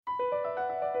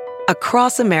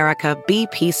Across America,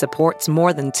 BP supports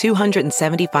more than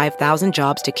 275,000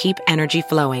 jobs to keep energy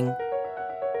flowing.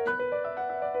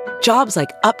 Jobs like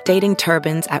updating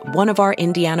turbines at one of our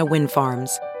Indiana wind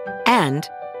farms and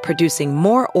producing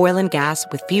more oil and gas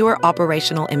with fewer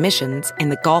operational emissions in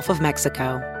the Gulf of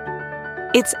Mexico.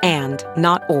 It's and,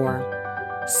 not or.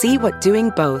 See what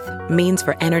doing both means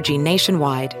for energy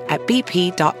nationwide at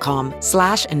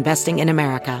bp.com/investing in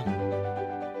America.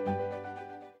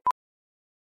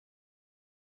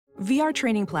 VR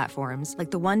training platforms,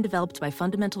 like the one developed by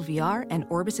Fundamental VR and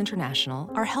Orbis International,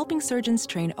 are helping surgeons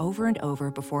train over and over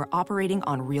before operating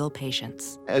on real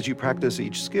patients. As you practice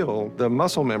each skill, the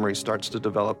muscle memory starts to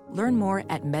develop. Learn more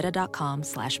at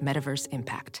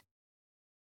meta.com/metaverseimpact.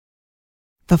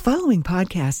 The following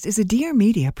podcast is a Dear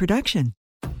Media production.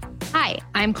 Hi,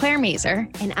 I'm Claire Mazer.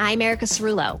 And I'm Erica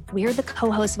Cerullo. We're the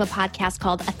co-hosts of a podcast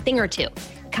called A Thing or Two.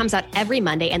 It comes out every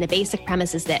Monday, and the basic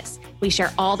premise is this. We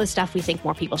share all the stuff we think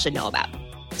more people should know about.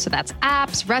 So that's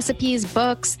apps, recipes,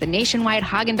 books, the nationwide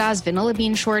Haagen-Dazs vanilla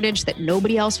bean shortage that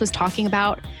nobody else was talking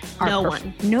about.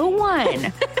 No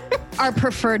one. Our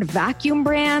preferred vacuum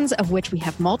brands, of which we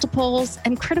have multiples,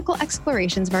 and critical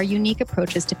explorations of our unique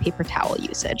approaches to paper towel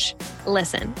usage.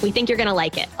 Listen, we think you're going to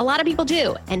like it. A lot of people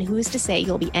do. And who's to say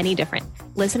you'll be any different?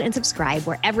 Listen and subscribe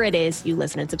wherever it is you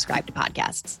listen and subscribe to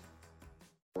podcasts.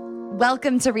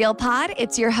 Welcome to Real Pod.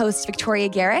 It's your host, Victoria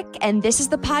Garrick, and this is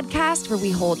the podcast where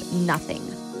we hold nothing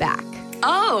back.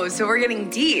 Oh, so we're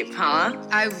getting deep, huh?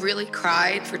 I really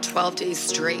cried for 12 days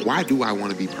straight. Why do I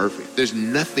want to be perfect? There's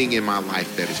nothing in my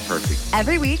life that is perfect.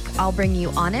 Every week, I'll bring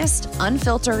you honest,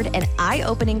 unfiltered, and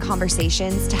eye-opening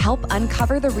conversations to help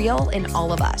uncover the real in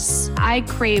all of us. I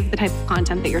crave the type of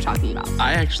content that you're talking about.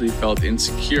 I actually felt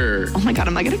insecure. Oh my God,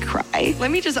 am I going to cry? Let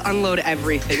me just unload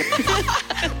everything.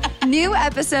 New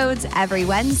episodes every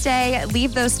Wednesday.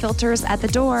 Leave those filters at the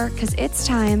door because it's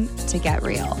time to get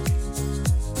real.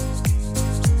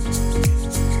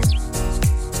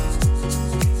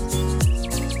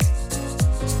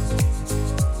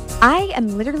 I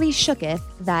am literally shooketh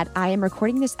that I am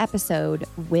recording this episode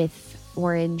with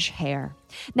orange hair.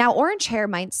 Now, orange hair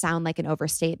might sound like an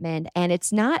overstatement, and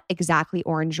it's not exactly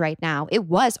orange right now. It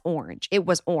was orange.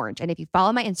 And if you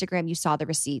follow my Instagram, you saw the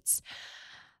receipts.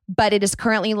 But it is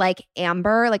currently like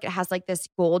amber, like it has like this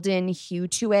golden hue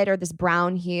to it or this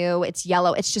brown hue. It's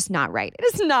yellow. It's just not right. It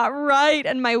is not right.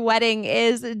 And my wedding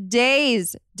is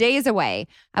days away.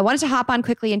 I wanted to hop on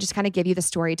quickly and just kind of give you the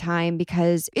story time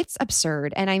because it's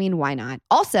absurd. And I mean, why not?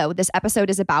 Also, this episode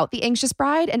is about the anxious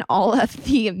bride and all of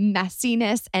the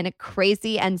messiness and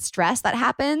crazy and stress that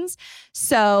happens.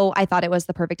 So I thought it was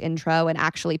the perfect intro and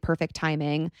actually perfect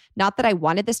timing. Not that I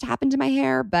wanted this to happen to my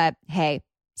hair, but hey,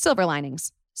 silver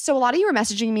linings. So a lot of you were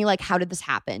messaging me like, how did this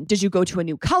happen? Did you go to a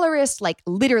new colorist? Like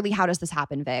literally, how does this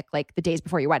happen, Vic? Like the days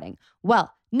before your wedding?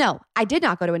 Well, no, I did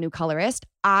not go to a new colorist.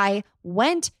 I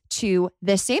went to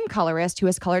the same colorist who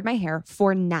has colored my hair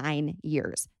for 9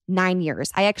 years. 9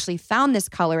 years. I actually found this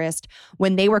colorist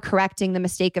when they were correcting the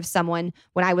mistake of someone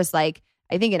when I was like,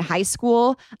 I think in high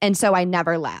school. And so I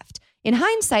never left. In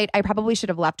hindsight, I probably should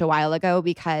have left a while ago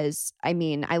because, I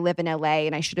mean, I live in LA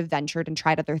and I should have ventured and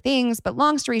tried other things. But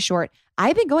long story short,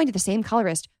 I've been going to the same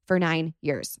colorist for 9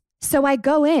 years. So I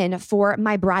go in for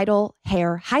my bridal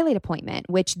hair highlight appointment,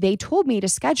 which they told me to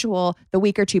schedule the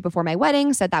week or two before my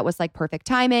wedding, said that was like perfect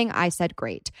timing. I said,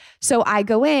 great. So I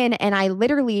go in and I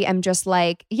literally am just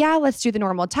like, yeah, let's do the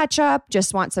normal touch up.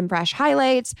 Just want some fresh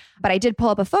highlights. But I did pull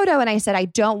up a photo and I said, I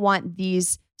don't want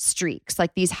these streaks,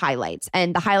 like these highlights.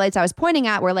 And the highlights I was pointing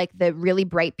at were like the really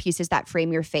bright pieces that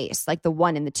frame your face, like the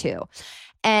 1 and the 2.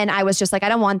 And I was just like, I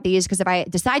don't want these because if I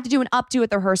decide to do an updo at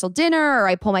the rehearsal dinner or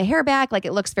I pull my hair back, like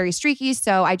it looks very streaky.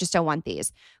 So I just don't want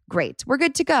these. Great. We're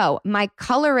good to go. My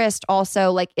colorist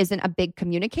also like isn't a big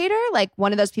communicator, like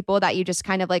one of those people that you just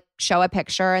kind of like show a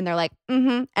picture and they're like,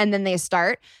 and then they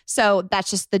start. So that's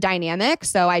just the dynamic.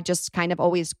 So I just kind of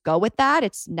always go with that.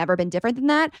 It's never been different than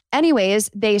that.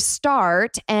 Anyways, they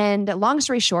start and long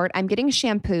story short, I'm getting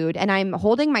shampooed and I'm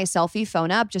holding my selfie phone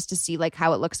up just to see like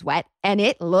how it looks wet and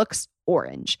it looks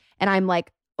orange. And I'm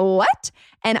like, what?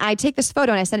 And I take this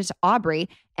photo and I send it to Aubrey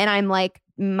and I'm like,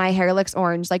 my hair looks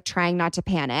orange, like trying not to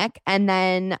panic. And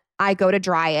then I go to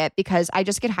dry it because I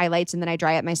just get highlights and then I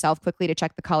dry it myself quickly to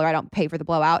check the color. I don't pay for the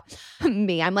blowout.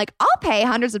 I'm like, I'll pay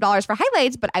hundreds of dollars for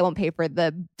highlights, but I won't pay for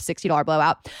the $60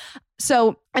 blowout.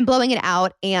 So I'm blowing it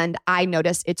out and I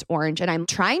notice it's orange and I'm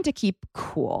trying to keep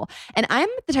cool. And I'm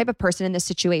the type of person in this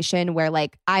situation where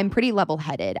like, I'm pretty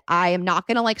level-headed. I am not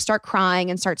going to like start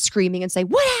crying and start screaming and say,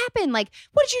 what happened? Like,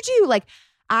 what did you do? Like,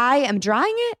 I am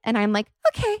drying it and I'm like,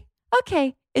 okay,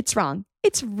 it's wrong.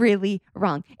 It's really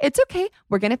wrong. It's okay.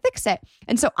 We're going to fix it.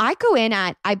 And so I go in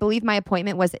at, I believe my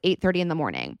appointment was at 8:30 in the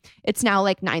morning. It's now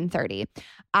like 9:30.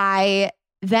 I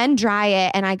then dry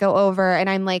it and I go over and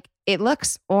I'm like, it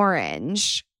looks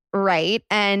orange, right?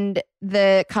 And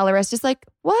the colorist is like,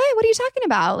 what? What are you talking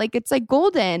about? Like, it's like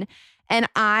golden. And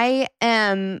I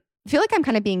feel like I'm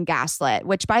kind of being gaslit,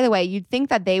 which, by the way, you'd think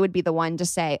that they would be the one to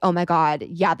say, oh my God,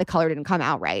 yeah, the color didn't come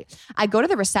out right. I go to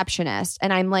the receptionist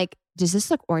and I'm like, does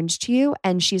this look orange to you?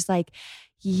 And she's like,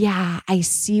 yeah, I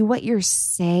see what you're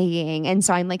saying. And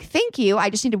so I'm like, thank you. I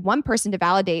just needed one person to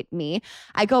validate me.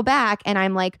 I go back and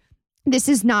I'm like, this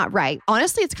is not right.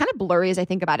 Honestly, it's kind of blurry as I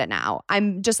think about it now.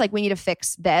 I'm just like, we need to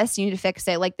fix this. You need to fix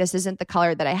it. Like, this isn't the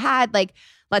color that I had. Like,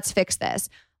 let's fix this.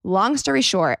 Long story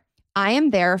short, I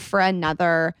am there for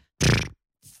another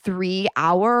 3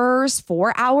 hours,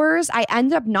 4 hours. I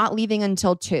ended up not leaving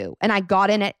until 2 and I got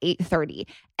in at 8:30.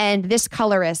 And this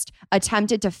colorist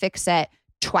attempted to fix it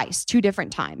twice, 2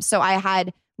 different times. So I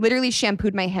had literally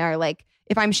shampooed my hair. Like,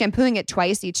 if I'm shampooing it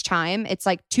twice each time, it's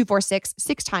like 2, 4, 6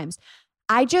 times.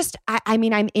 I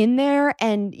mean, I'm in there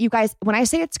and you guys, when I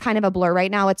say it's kind of a blur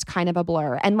right now, it's kind of a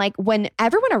blur. And like when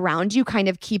everyone around you kind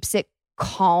of keeps it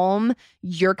calm,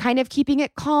 you're kind of keeping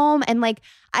it calm. And like,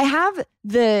 I have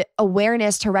the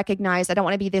awareness to recognize I don't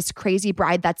want to be this crazy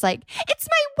bride that's like, it's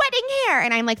my wedding hair.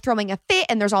 And I'm like throwing a fit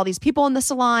and there's all these people in the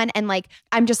salon. And like,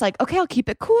 I'm just like, okay, I'll keep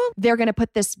it cool. They're going to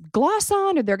put this gloss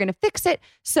on or they're going to fix it.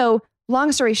 So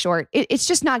long story short, it's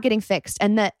just not getting fixed.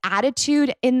 And the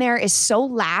attitude in there is so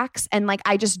lax. And like,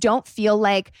 I just don't feel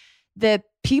like the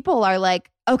people are like,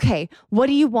 okay, what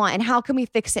do you want? And how can we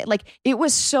fix it? Like, it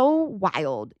was so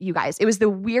wild, you guys. It was the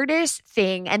weirdest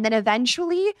thing. And then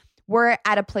eventually we're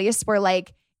at a place where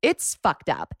like, it's fucked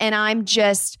up. And I'm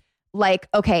just like,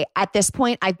 okay, at this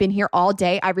point, I've been here all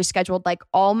day. I've rescheduled like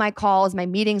all my calls, my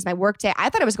meetings, my work day. I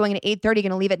thought I was going at 8:30,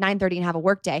 going to leave at 9:30 and have a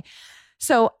work day.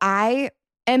 So I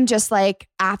am just like,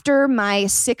 after my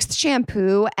 6th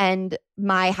shampoo and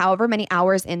my however many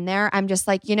hours in there, I'm just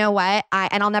like, you know what?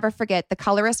 And I'll never forget, the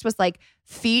colorist was like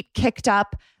feet kicked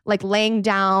up, like laying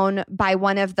down by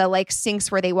one of the like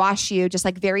sinks where they wash you, just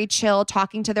like very chill,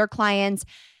 talking to their clients.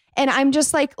 And I'm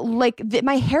just like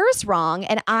my hair is wrong.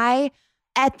 And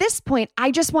at this point, I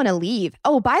just want to leave.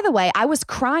 Oh, by the way, I was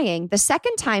crying. The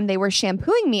second time they were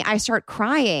shampooing me, I start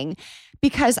crying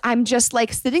because I'm just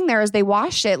like sitting there as they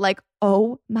wash it, like,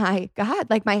 oh my God,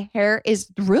 like my hair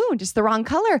is ruined. It's the wrong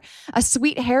color. A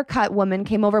sweet haircut woman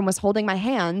came over and was holding my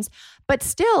hands. But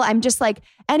still, I'm just like,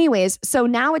 anyways, so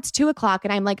now it's 2:00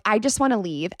 and I'm like, I just want to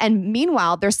leave. And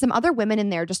meanwhile, there's some other women in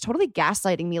there just totally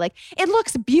gaslighting me. Like, it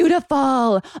looks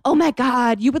beautiful. Oh my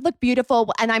God, you would look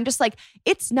beautiful. And I'm just like,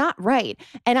 it's not right.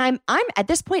 And I'm at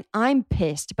this point, I'm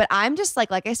pissed, but I'm just like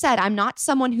I said, I'm not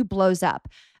someone who blows up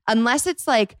unless it's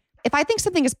like, if I think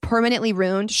something is permanently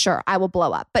ruined, sure, I will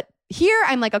blow up. But here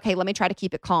I'm like, okay, let me try to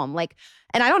keep it calm. Like,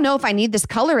 and I don't know if I need this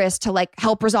colorist to like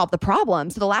help resolve the problem.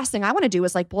 So the last thing I want to do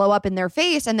is like blow up in their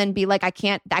face and then be like, I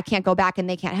can't go back and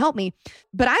they can't help me.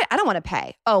 But I don't want to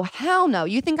pay. Oh, hell no.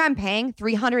 You think I'm paying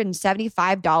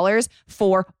 $375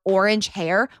 for orange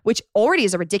hair, which already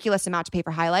is a ridiculous amount to pay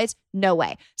for highlights? No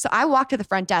way. So I walk to the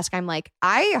front desk. I'm like,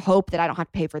 I hope that I don't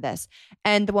have to pay for this.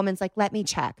 And the woman's like, let me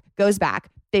check. Goes back.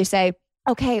 They say,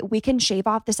 okay, we can shave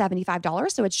off the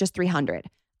 $75. So it's just $300.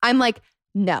 I'm like,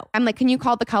 no. I'm like, can you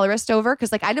call the colorist over?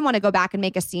 Because like, I didn't want to go back and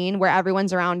make a scene where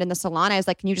everyone's around in the salon. I was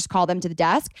like, can you just call them to the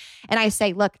desk? And I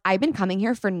say, look, I've been coming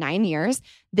here for 9 years.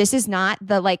 This is not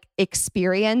the like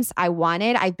experience I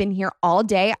wanted. I've been here all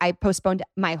day. I postponed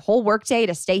my whole work day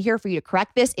to stay here for you to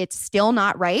correct this. It's still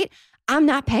not right. I'm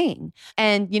not paying.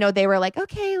 And, you know, they were like,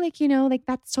 okay, like, you know, like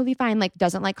that's totally fine. Like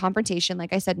doesn't like confrontation.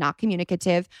 Like I said, not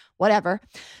communicative, whatever.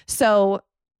 So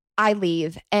I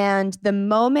leave. And the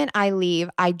moment I leave,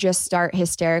 I just start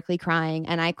hysterically crying.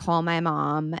 And I call my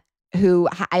mom, who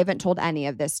I haven't told any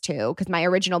of this to, because my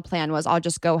original plan was I'll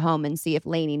just go home and see if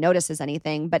Lainey notices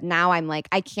anything. But now I'm like,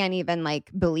 I can't even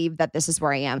like believe that this is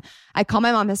where I am. I call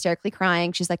my mom hysterically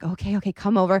crying. She's like, okay,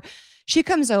 come over. She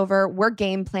comes over. We're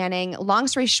game planning. Long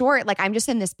story short, like I'm just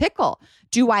in this pickle.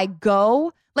 Do I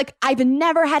go? Like I've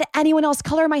never had anyone else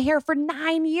color my hair for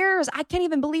 9 years. I can't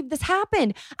even believe this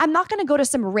happened. I'm not going to go to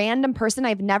some random person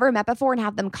I've never met before and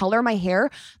have them color my hair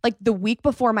like the week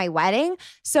before my wedding.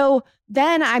 So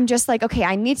then I'm just like, okay,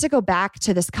 I need to go back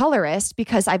to this colorist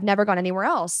because I've never gone anywhere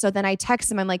else. So then I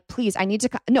text him. I'm like, please, I need to,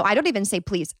 no, I don't even say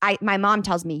please. My mom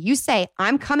tells me, you say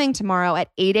I'm coming tomorrow at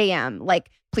 8 a.m. Like,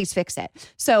 please fix it.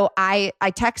 So I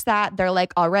text that. They're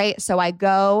like, all right. So I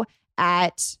go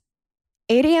at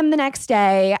 8 a.m. the next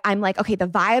day, I'm like, okay, the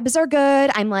vibes are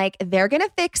good. I'm like, they're going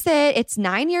to fix it. It's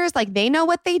 9 years. Like, they know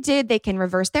what they did. They can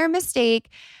reverse their mistake.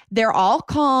 They're all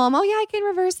calm. Oh yeah, I can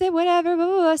reverse it. Whatever. Blah,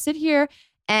 blah, blah. Sit here.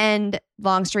 And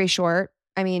long story short,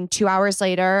 2 hours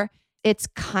later, it's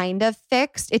kind of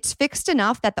fixed. It's fixed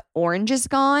enough that the orange is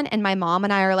gone. And my mom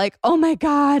and I are like, oh my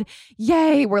God,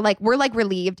 yay. We're like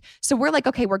relieved. So we're like,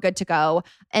 okay, we're good to go.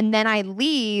 And then I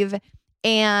leave.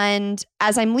 And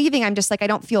as I'm leaving, I'm just like, I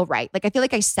don't feel right. Like, I feel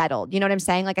like I settled. You know what I'm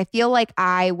saying? Like, I feel like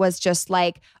I was just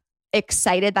like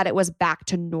excited that it was back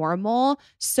to normal.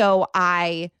 So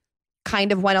I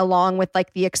kind of went along with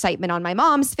like the excitement on my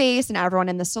mom's face and everyone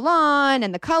in the salon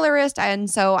and the colorist. And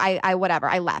so I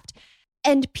left.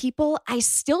 And people, I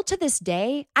still to this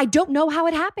day, I don't know how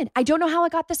it happened. I don't know how I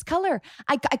got this color.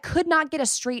 I could not get a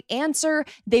straight answer.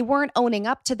 They weren't owning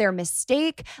up to their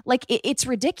mistake. Like, it's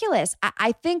ridiculous.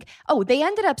 I think, they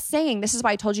ended up saying, this is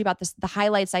why I told you about this, the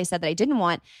highlights I said that I didn't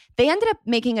want. They ended up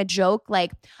making a joke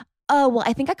like, oh, well,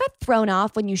 I think I got thrown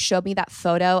off when you showed me that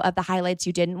photo of the highlights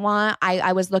you didn't want.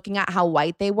 I was looking at how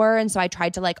white they were. And so I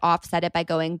tried to like offset it by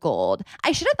going gold.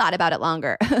 I should have thought about it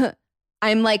longer.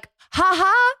 I'm like,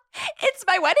 haha, it's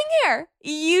my wedding hair.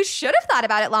 You should have thought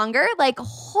about it longer. Like,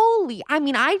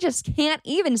 I just can't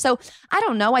even. So I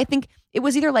don't know. I think it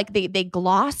was either like they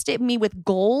glossed at me with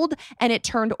gold and it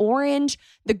turned orange.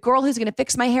 The girl who's going to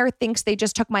fix my hair thinks they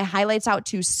just took my highlights out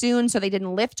too soon, so they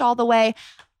didn't lift all the way.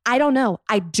 I don't know.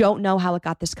 I don't know how it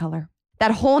got this color.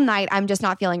 That whole night, I'm just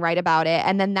not feeling right about it.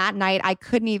 And then that night, I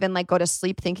couldn't even like go to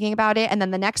sleep thinking about it. And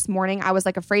then the next morning, I was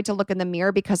like afraid to look in the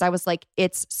mirror because I was like,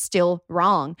 it's still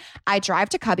wrong. I drive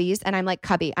to Cubby's and I'm like,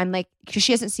 Cubby, because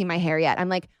she hasn't seen my hair yet. I'm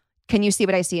like, can you see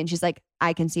what I see? And she's like,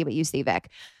 I can see what you see, Vic.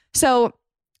 So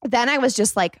then I was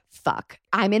just like, fuck,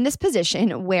 I'm in this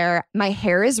position where my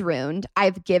hair is ruined.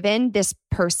 I've given this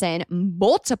person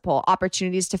multiple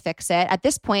opportunities to fix it. At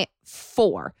this point,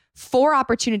 four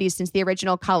opportunities since the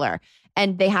original color,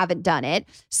 and they haven't done it.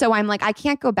 So I'm like, I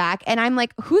can't go back. And I'm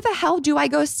like, who the hell do I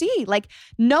go see? Like,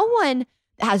 no one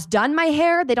has done my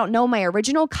hair. They don't know my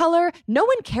original color. No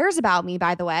one cares about me,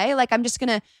 by the way. Like, I'm just going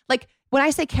to, like, when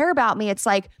I say care about me, it's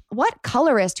like, what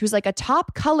colorist who's like a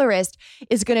top colorist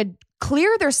is going to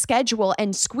clear their schedule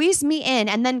and squeeze me in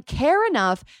and then care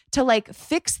enough to like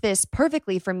fix this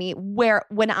perfectly for me, where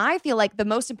when I feel like the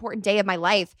most important day of my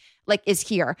life, like, is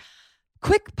here.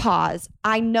 Quick pause.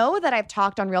 I know that I've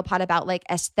talked on Real Pod about like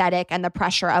aesthetic and the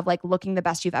pressure of like looking the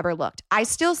best you've ever looked. I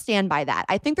still stand by that.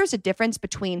 I think there's a difference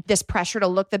between this pressure to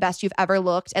look the best you've ever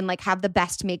looked and like have the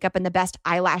best makeup and the best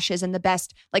eyelashes and the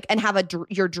best like, and have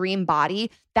your dream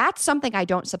body. That's something I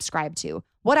don't subscribe to.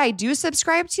 What I do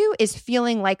subscribe to is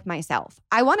feeling like myself.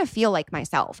 I want to feel like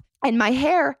myself. And my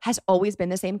hair has always been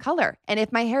the same color. And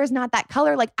if my hair is not that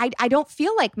color, like I don't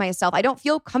feel like myself. I don't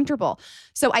feel comfortable.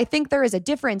 So I think there is a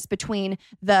difference between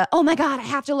the, oh my God, I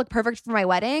have to look perfect for my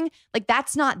wedding. Like,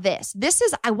 that's not this. This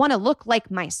is, I want to look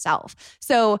like myself.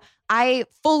 So I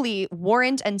fully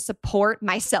warrant and support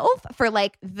myself for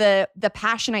like the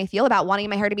passion I feel about wanting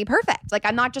my hair to be perfect. Like,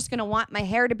 I'm not just going to want my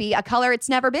hair to be a color it's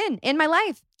never been in my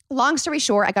life. Long story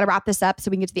short, I got to wrap this up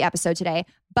so we can get to the episode today.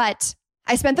 But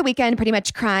I spent the weekend pretty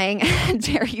much crying and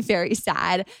very, very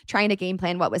sad, trying to game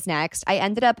plan what was next. I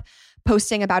ended up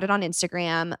posting about it on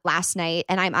Instagram last night,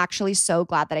 and I'm actually so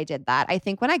glad that I did that. I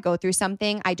think when I go through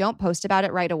something, I don't post about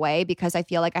it right away because I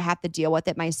feel like I have to deal with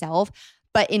it myself.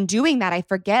 But in doing that, I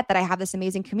forget that I have this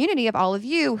amazing community of all of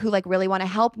you who like really want to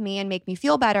help me and make me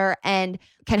feel better and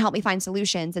can help me find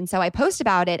solutions. And so I post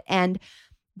about it, and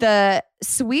the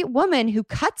sweet woman who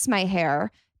cuts my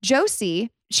hair,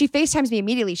 Josie, she FaceTimes me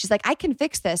immediately. She's like, I can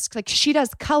fix this. Like, she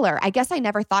does color. I guess I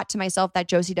never thought to myself that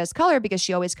Josie does color because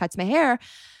she always cuts my hair.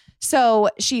 So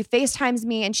she FaceTimes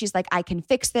me and she's like, I can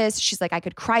fix this. She's like, I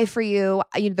could cry for you.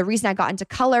 The reason I got into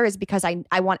color is because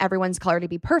I want everyone's color to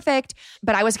be perfect.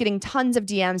 But I was getting tons of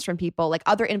DMs from people, like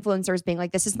other influencers being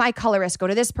like, this is my colorist, go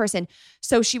to this person.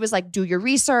 So she was like, do your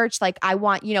research. Like, I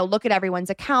want, look at everyone's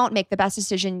account, make the best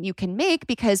decision you can make.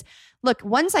 Because look,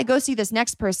 once I go see this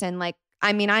next person, like,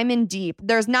 I'm in deep.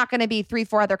 There's not going to be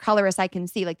 3-4 other colorists I can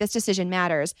see. Like, this decision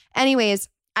matters. Anyways,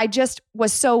 I just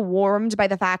was so warmed by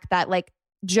the fact that like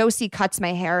Josie cuts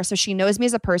my hair. So she knows me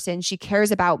as a person. She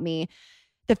cares about me.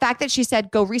 The fact that she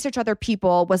said, go research other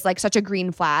people was like such a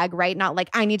green flag, right? Not like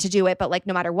I need to do it, but like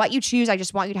no matter what you choose, I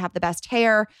just want you to have the best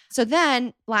hair. So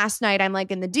then last night I'm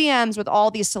like in the DMs with all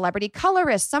these celebrity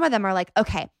colorists. Some of them are like,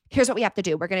 okay, here's what we have to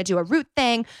do. We're going to do a root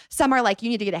thing. Some are like, you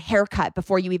need to get a haircut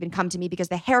before you even come to me because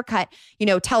the haircut,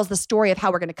 tells the story of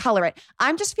how we're going to color it.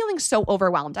 I'm just feeling so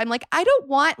overwhelmed. I'm like, I don't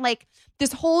want like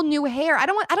this whole new hair. I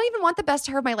don't even want the best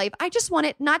hair of my life. I just want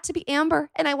it not to be amber,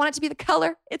 and I want it to be the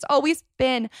color it's always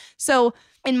been. So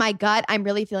in my gut, I'm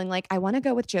really feeling like I want to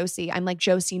go with Josie. I'm like,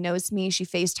 Josie knows me. She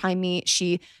FaceTime me.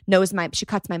 She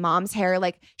cuts my mom's hair.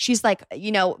 Like, she's like,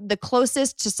 the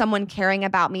closest to someone caring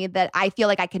about me that I feel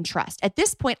like I can trust. At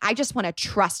this point, I just want to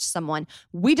trust someone.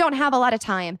 We don't have a lot of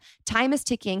time. Time is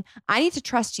ticking. I need to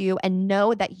trust you and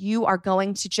know that you are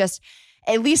going to just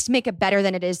at least make it better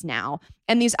than it is now.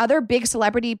 And these other big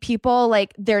celebrity people,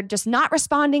 like, they're just not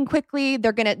responding quickly.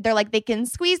 They're like, they can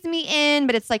squeeze me in,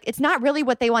 but it's like, it's not really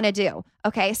what they want to do.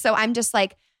 Okay. So I'm just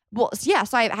like, well, yeah.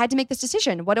 So I had to make this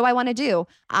decision. What do I want to do?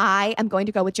 I am going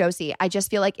to go with Josie. I just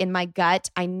feel like in my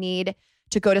gut, I need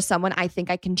to go to someone I think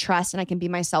I can trust and I can be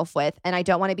myself with. And I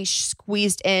don't want to be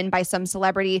squeezed in by some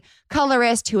celebrity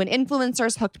colorist who an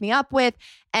influencer's hooked me up with.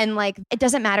 And like, it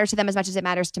doesn't matter to them as much as it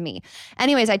matters to me.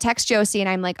 Anyways, I text Josie and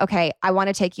I'm like, okay, I want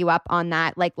to take you up on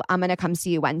that. Like, I'm going to come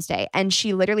see you Wednesday. And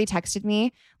she literally texted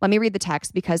me. Let me read the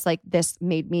text because like this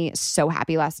made me so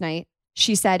happy last night.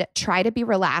 She said, try to be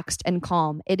relaxed and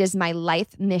calm. It is my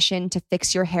life mission to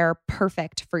fix your hair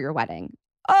perfect for your wedding.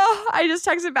 Oh, I just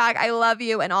texted back, I love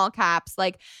you in all caps.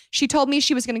 Like, she told me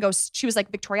she was going to go, she was like,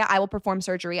 Victoria, I will perform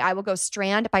surgery. I will go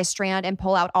strand by strand and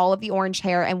pull out all of the orange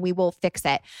hair and we will fix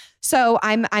it. So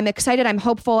I'm excited. I'm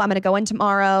hopeful. I'm going to go in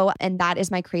tomorrow. And that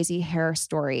is my crazy hair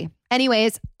story.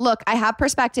 Anyways, look, I have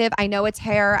perspective. I know it's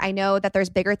hair. I know that there's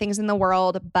bigger things in the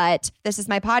world, but this is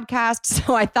my podcast.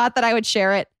 So I thought that I would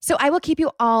share it. So I will keep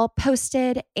you all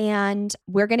posted and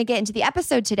we're going to get into the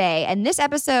episode today. And this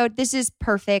episode, this is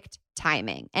perfect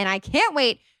timing. And I can't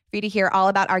wait for you to hear all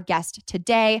about our guest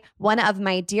today, one of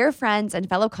my dear friends and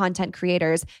fellow content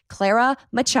creators, Clara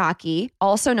Machaki,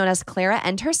 also known as Clara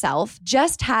and herself,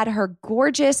 just had her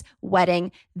gorgeous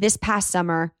wedding this past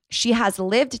summer. She has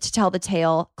lived to tell the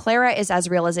tale. Clara is as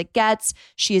real as it gets.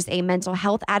 She is a mental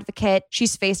health advocate.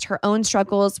 She's faced her own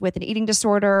struggles with an eating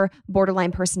disorder,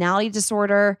 borderline personality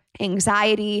disorder,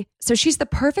 anxiety. So she's the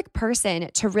perfect person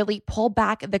to really pull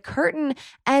back the curtain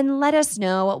and let us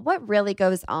know what really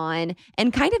goes on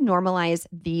and kind of normalize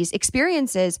these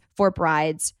experiences for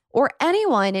brides or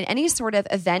anyone in any sort of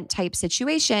event type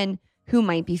situation who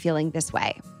might be feeling this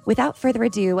way. Without further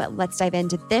ado, let's dive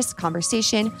into this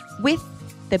conversation with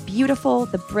the beautiful,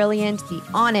 the brilliant, the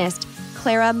honest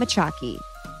Clara Machaki.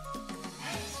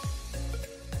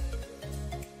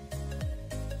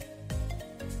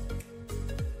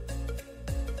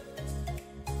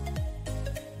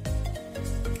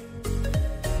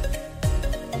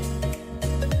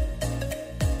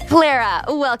 Clara,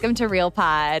 welcome to Real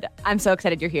Pod. I'm so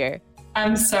excited you're here.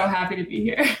 I'm so happy to be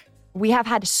here. We have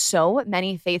had so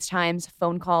many FaceTimes,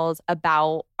 phone calls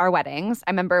about our weddings.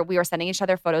 I remember we were sending each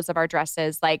other photos of our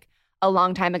dresses like a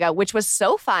long time ago, which was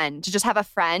so fun to just have a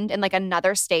friend in like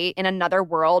another state, in another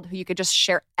world who you could just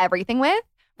share everything with,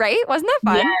 right? Wasn't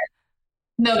that fun? Yeah.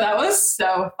 No, that was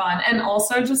so fun. And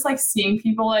also just like seeing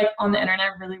people like on the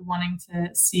internet really wanting to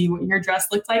see what your dress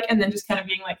looked like and then just kind of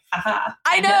being like, haha.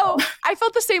 I know. I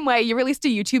felt the same way. You released a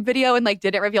YouTube video and like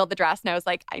didn't reveal the dress. And I was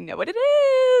like, I know what it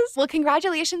is. Well,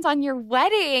 congratulations on your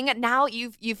wedding. Now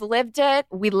you've lived it.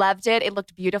 We loved it. It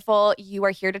looked beautiful. You are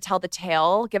here to tell the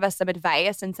tale, give us some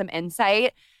advice and some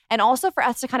insight. And also for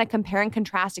us to kind of compare and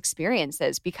contrast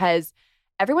experiences because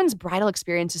everyone's bridal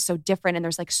experience is so different and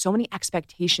there's like so many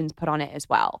expectations put on it as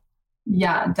well.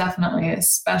 Yeah, definitely.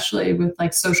 Especially with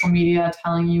like social media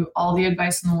telling you all the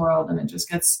advice in the world and it just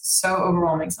gets so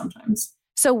overwhelming sometimes.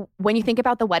 So when you think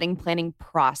about the wedding planning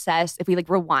process, if we like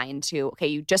rewind to, okay,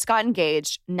 you just got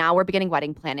engaged, now we're beginning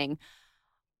wedding planning.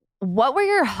 What were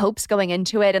your hopes going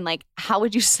into it and like how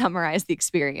would you summarize the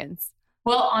experience?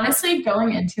 Well, honestly,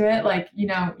 going into it, like, you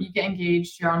know, you get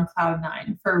engaged, you're on cloud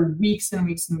 9 for weeks and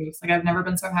weeks and weeks. Like, I've never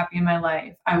been so happy in my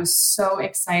life. I was so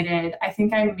excited. I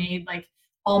think I made like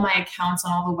all my accounts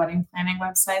on all the wedding planning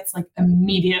websites, like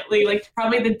immediately, like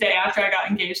probably the day after I got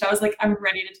engaged. I was like, I'm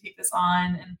ready to take this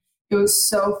on. And it was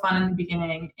so fun in the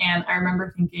beginning. And I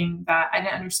remember thinking that I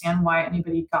didn't understand why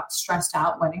anybody got stressed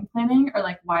out wedding planning or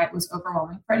like why it was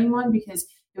overwhelming for anyone because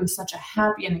it was such a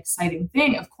happy and exciting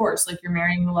thing. Of course, like you're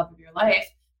marrying the love of your life,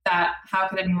 that how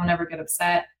could anyone ever get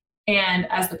upset? And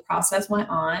as the process went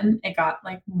on, it got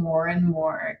like more and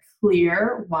more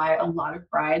clear why a lot of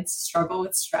brides struggle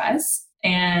with stress.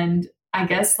 And I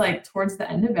guess like towards the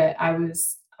end of it,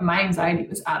 my anxiety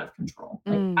was out of control,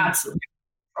 like absolutely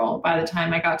out of control by the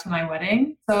time I got to my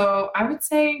wedding. So I would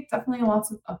say definitely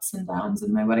lots of ups and downs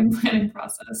in my wedding planning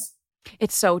process.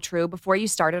 It's so true. Before you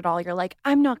start it all, you're like,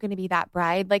 I'm not going to be that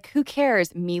bride. Like, who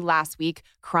cares? Me last week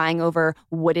crying over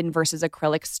wooden versus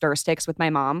acrylic stir sticks with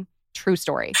my mom. True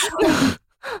story.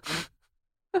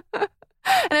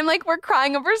 And I'm like, we're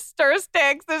crying over stir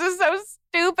sticks. This is so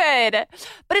stupid.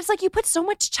 But it's like you put so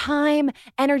much time,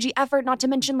 energy, effort, not to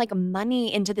mention like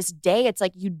money into this day. It's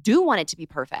like you do want it to be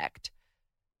perfect.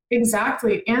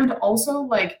 Exactly. And also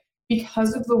like,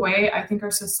 because of the way I think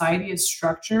our society is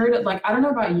structured, like, I don't know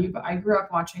about you, but I grew up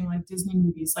watching like Disney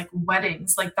movies, like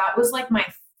weddings, like that was like my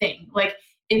thing. Like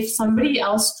if somebody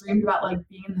else dreamed about like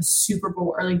being in the Super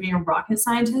Bowl or like being a rocket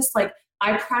scientist, like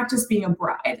I practiced being a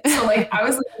bride. So like I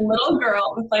was like a little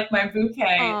girl with like my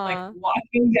bouquet, like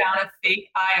walking down a fake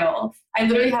aisle. I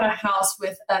literally had a house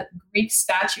with a Greek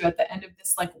statue at the end of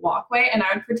this like walkway, and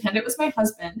I would pretend it was my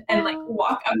husband and like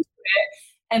walk up to it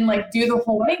and like do the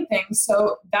whole wedding thing.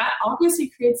 So that obviously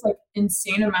creates like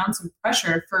insane amounts of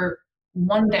pressure for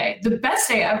one day, the best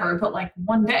day ever, but like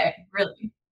one day,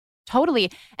 really. Totally.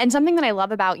 And something that I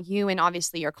love about you and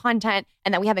obviously your content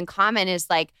and that we have in common is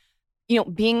like, you know,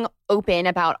 being open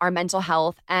about our mental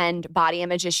health and body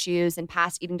image issues and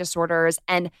past eating disorders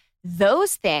and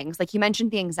those things. Like you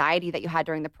mentioned the anxiety that you had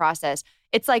during the process.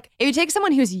 It's like if you take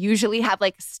someone who's usually have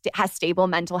like has stable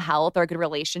mental health or a good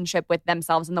relationship with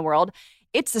themselves in the world,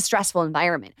 it's a stressful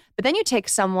environment. But then you take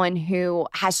someone who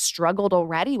has struggled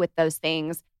already with those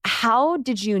things. How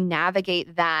did you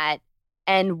navigate that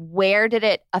and where did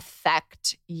it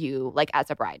affect you like as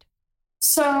a bride?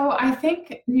 So I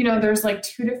think, you know, there's like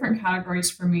two different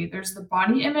categories for me. There's the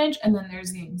body image and then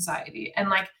there's the anxiety. And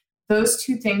like those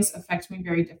two things affect me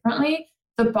very differently.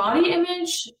 The body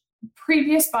image,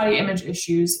 previous body image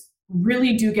issues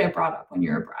really do get brought up when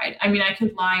you're a bride. I mean, I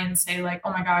could lie and say like,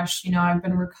 oh my gosh, you know, I've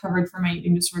been recovered from my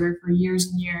eating disorder for years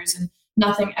and years and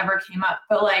nothing ever came up.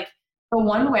 But like the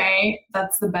one way,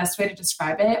 that's the best way to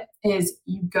describe it, is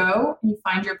you go, you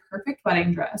find your perfect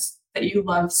wedding dress that you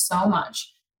love so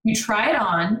much. You try it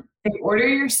on, they order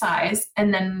your size,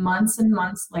 and then months and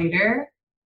months later,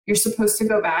 you're supposed to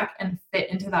go back and fit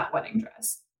into that wedding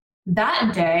dress.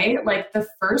 That day, like the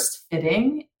first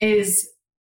fitting is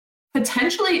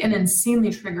potentially an insanely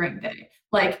triggering day.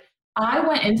 Like I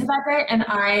went into that day and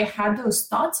I had those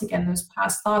thoughts again, those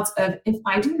past thoughts of if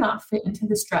I do not fit into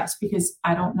this dress because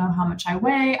I don't know how much I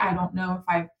weigh, I don't know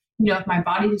if if my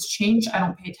body has changed, I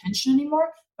don't pay attention anymore.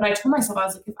 But I told myself, I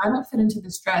was like, if I don't fit into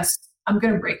this dress, I'm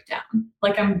going to break down.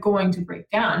 Like I'm going to break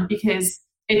down because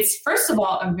it's, first of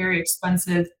all, a very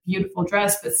expensive, beautiful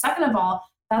dress. But second of all,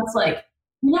 that's like,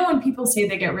 you know, when people say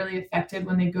they get really affected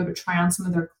when they go to try on some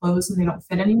of their clothes and they don't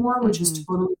fit anymore, which is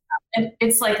totally, and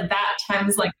it's like that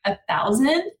times like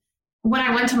 1,000. When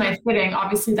I went to my fitting,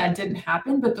 obviously that didn't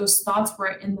happen, but those thoughts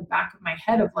were in the back of my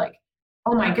head of like,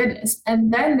 oh my goodness.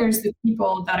 And then there's the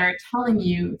people that are telling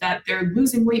you that they're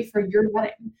losing weight for your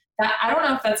wedding. That I don't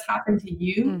know if that's happened to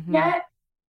you yet,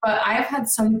 but I've had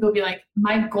some people be like,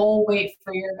 my goal weight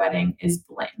for your wedding is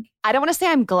blank. I don't want to say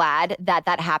I'm glad that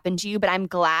that happened to you, but I'm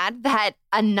glad that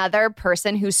another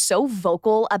person who's so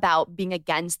vocal about being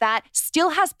against that still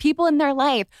has people in their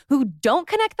life who don't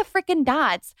connect the freaking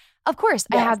dots. Of course,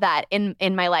 yes. I have that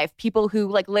in my life. People who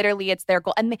like literally it's their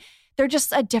goal and they're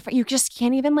just a different, you just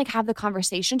can't even like have the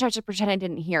conversation, try to pretend I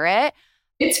didn't hear it.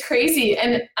 It's crazy.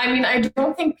 And I mean, I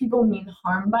don't think people mean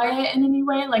harm by it in any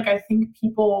way. Like I think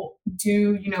people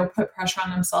do, you know, put pressure on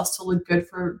themselves to look good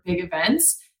for big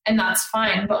events, and that's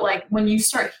fine. But like when you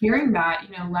start hearing that,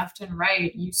 you know, left and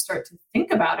right, you start to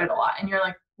think about it a lot and you're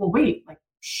like, well, wait, like,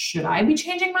 should I be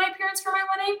changing my appearance for my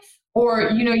wedding? Or,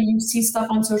 you know, you see stuff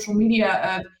on social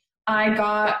media of, I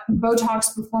got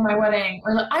Botox before my wedding,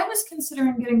 or like, I was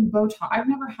considering getting Botox. I've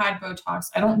never had Botox.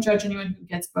 I don't judge anyone who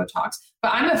gets Botox,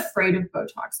 but I'm afraid of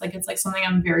Botox. Like it's like something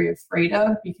I'm very afraid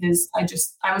of because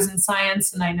I was in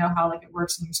science and I know how like it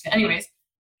works in your skin. Anyways,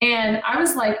 and I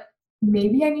was like,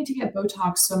 maybe I need to get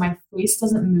Botox so my face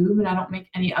doesn't move and I don't make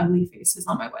any ugly faces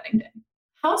on my wedding day.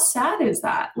 How sad is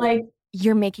that? Like,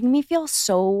 you're making me feel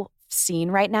so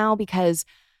seen right now because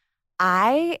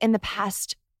I, in the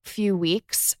past few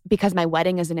weeks, because my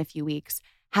wedding is in a few weeks,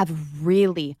 have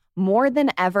really more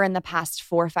than ever in the past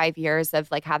 4 or 5 years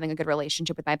of like having a good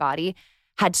relationship with my body,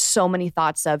 had so many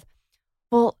thoughts of,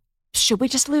 well, should we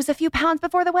just lose a few pounds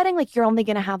before the wedding? Like you're only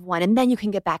going to have one and then you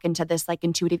can get back into this like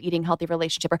intuitive eating, healthy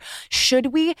relationship. Or should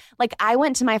we, like I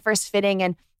went to my first fitting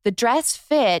and the dress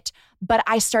fit, but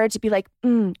I started to be like,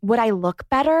 would I look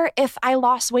better if I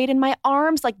lost weight in my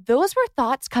arms? Like those were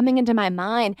thoughts coming into my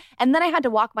mind. And then I had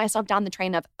to walk myself down the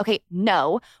train of, okay,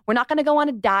 no, we're not going to go on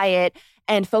a diet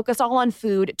and focus all on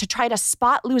food to try to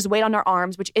lose weight on our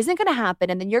arms, which isn't going to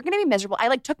happen. And then you're going to be miserable. I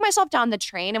like took myself down the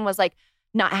train and was like,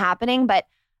 not happening. But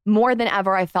more than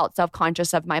ever, I felt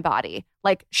self-conscious of my body.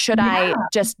 Like, should I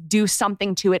just do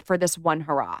something to it for this one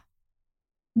hurrah?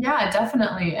 Yeah,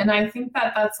 definitely. And I think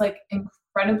that that's like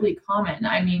incredibly common.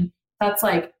 I mean, that's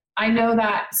like, I know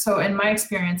that, so in my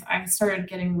experience, I started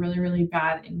getting really, really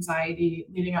bad anxiety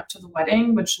leading up to the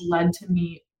wedding, which led to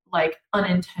me like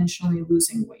unintentionally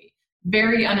losing weight,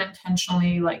 very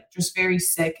unintentionally, like just very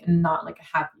sick and not like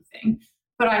a happy thing.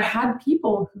 But I had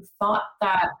people who thought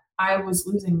that I was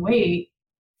losing weight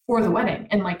for the wedding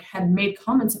and like had made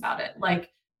comments about it. Like,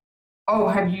 oh,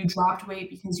 have you dropped weight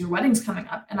because your wedding's coming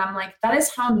up? And I'm like, that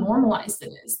is how normalized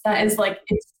it is. That is like,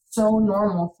 it's so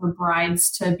normal for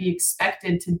brides to be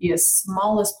expected to be as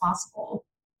small as possible,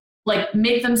 like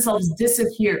make themselves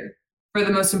disappear for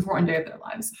the most important day of their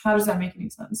lives. How does that make any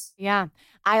sense? Yeah.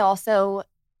 I also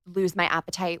lose my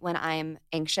appetite when I'm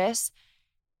anxious.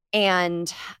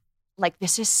 And like,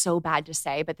 this is so bad to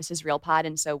say, but this is Real Pod.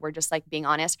 And so we're just like being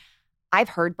honest. I've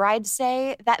heard brides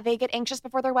say that they get anxious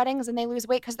before their weddings and they lose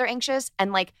weight because they're anxious.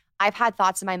 And like, I've had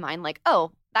thoughts in my mind like,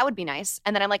 oh, that would be nice.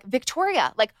 And then I'm like,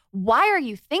 Victoria, like, why are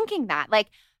you thinking that? Like,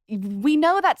 we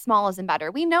know that small isn't better.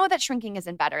 We know that shrinking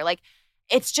isn't better. Like,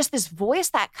 it's just this voice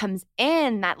that comes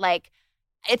in that like,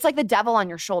 it's like the devil on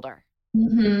your shoulder.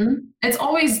 Mm-hmm. It's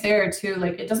always there too.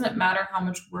 Like, it doesn't matter how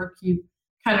much work you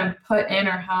kind of put in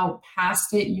or how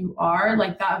past it you are,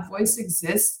 like that voice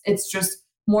exists. It's just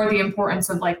more the importance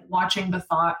of like watching the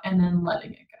thought and then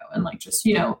letting it go and like just,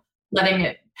 you know, letting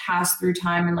it pass through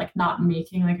time and like not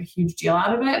making like a huge deal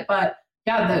out of it. But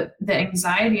yeah, the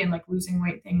anxiety and like losing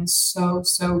weight thing is so,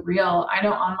 so real. I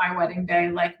know on my wedding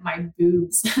day, like my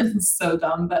boobs, it's so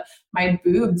dumb, but my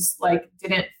boobs like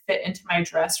didn't fit into my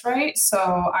dress right. So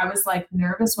I was like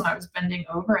nervous when I was bending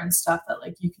over and stuff that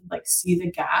like you could like see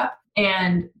the gap.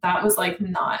 And that was like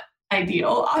not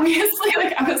ideal, obviously.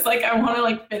 Like I was like, I want to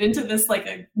like fit into this like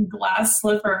a glass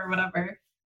slipper or whatever.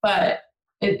 But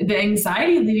the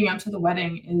anxiety leading up to the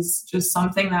wedding is just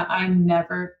something that I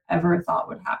never, ever thought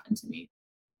would happen to me.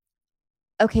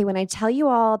 Okay, when I tell you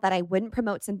all that I wouldn't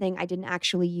promote something I didn't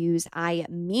actually use, I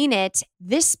mean it.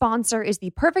 This sponsor is the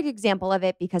perfect example of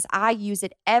it because I use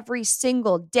it every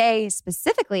single day,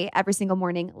 specifically every single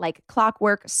morning, like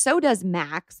clockwork. So does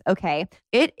Max, okay?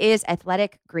 It is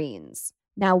Athletic Greens.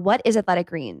 Now, what is Athletic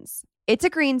Greens? It's a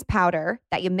greens powder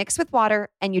that you mix with water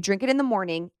and you drink it in the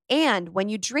morning. And when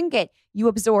you drink it, you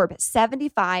absorb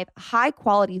 75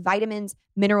 high-quality vitamins,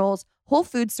 minerals, whole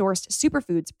food sourced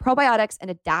superfoods, probiotics, and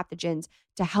adaptogens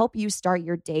to help you start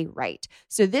your day right.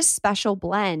 So this special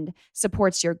blend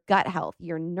supports your gut health,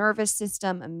 your nervous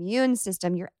system, immune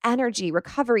system, your energy,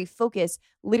 recovery, focus,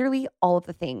 literally all of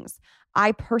the things.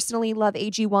 I personally love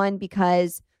AG1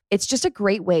 because it's just a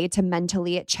great way to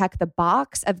mentally check the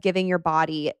box of giving your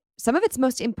body some of its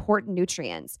most important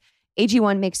nutrients.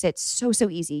 AG1 makes it so, so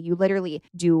easy. You literally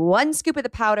do 1 scoop of the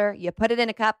powder, you put it in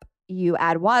a cup, you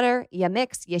add water, you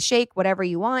mix, you shake, whatever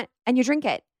you want, and you drink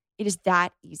it. It is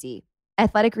that easy.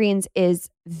 Athletic Greens is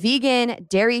vegan,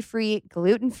 dairy-free,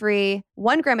 gluten-free,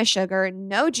 1 gram of sugar,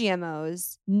 no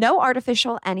GMOs, no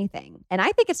artificial anything. And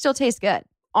I think it still tastes good.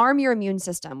 Arm your immune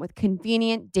system with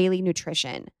convenient daily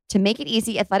nutrition. To make it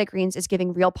easy, Athletic Greens is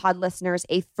giving Real Pod listeners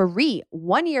a free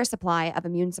 1-year supply of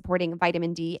immune-supporting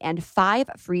vitamin D and 5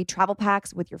 free travel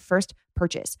packs with your first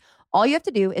purchase. All you have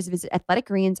to do is visit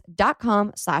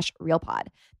athleticgreens.com/realpod.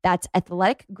 That's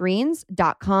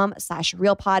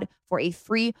athleticgreens.com/realpod for a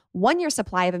free 1-year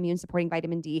supply of immune-supporting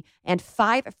vitamin D and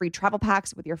 5 free travel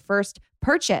packs with your first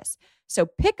purchase. So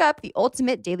pick up the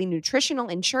ultimate daily nutritional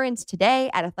insurance today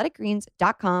at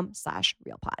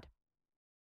athleticgreens.com/realpod.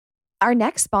 Our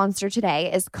next sponsor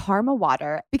today is Karma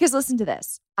Water, because listen to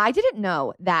this. I didn't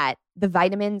know that the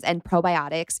vitamins and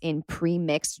probiotics in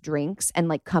pre-mixed drinks and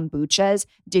like kombuchas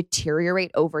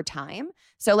deteriorate over time.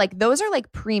 So like those are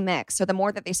like pre-mixed. So the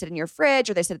more that they sit in your fridge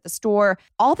or they sit at the store,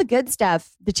 all the good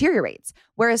stuff deteriorates.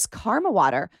 Whereas Karma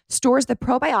Water stores the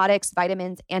probiotics,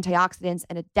 vitamins, antioxidants,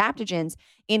 and adaptogens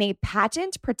in a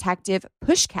patent protective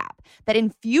push cap that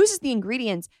infuses the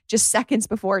ingredients just seconds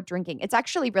before drinking. It's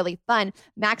actually really fun.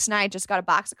 Max and I just got a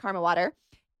box of Karma Water,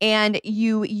 and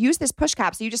you use this push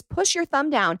cap. So you just push your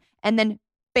thumb down and then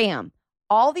bam,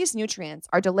 all these nutrients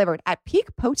are delivered at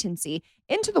peak potency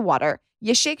into the water.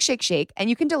 You shake, shake, shake, and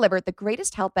you can deliver the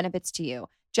greatest health benefits to you.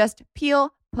 Just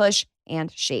peel, push,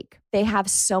 and shake. They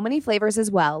have so many flavors as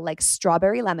well, like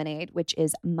strawberry lemonade, which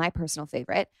is my personal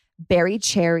favorite, berry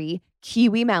cherry,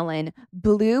 kiwi melon,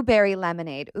 blueberry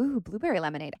lemonade,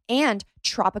 and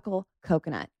tropical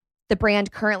coconut. The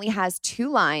brand currently has 2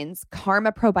 lines,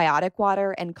 Karma Probiotic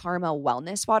Water and Karma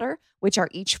Wellness Water, which are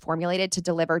each formulated to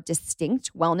deliver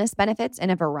distinct wellness benefits in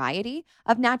a variety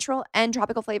of natural and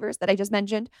tropical flavors that I just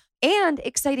mentioned. And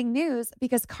exciting news,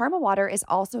 because Karma Water is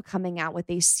also coming out with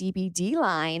a CBD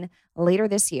line later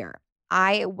this year.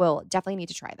 I will definitely need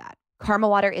to try that. Karma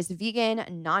Water is vegan,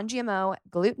 non-GMO,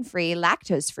 gluten-free,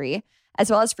 lactose-free, as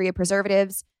well as free of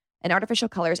preservatives and artificial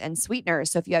colors and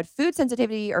sweeteners. So if you had food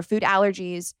sensitivity or food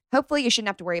allergies, hopefully you shouldn't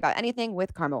have to worry about anything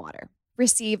with Karma Water.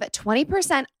 Receive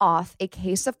 20% off a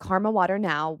case of Karma Water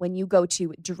now when you go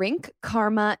to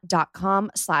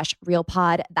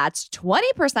drinkkarma.com/realpod. That's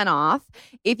 20% off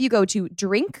if you go to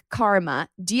drinkkarma,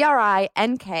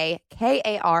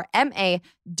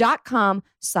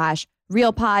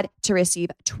 drinkkarma.com/realpod to receive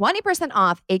 20%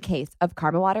 off a case of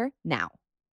Karma Water now.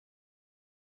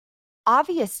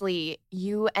 Obviously,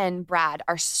 you and Brad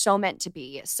are so meant to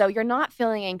be. So you're not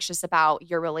feeling anxious about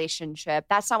your relationship.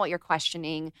 That's not what you're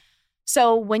questioning.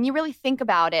 So when you really think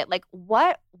about it, like,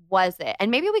 what was it? And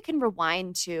maybe we can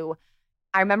rewind to,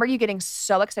 I remember you getting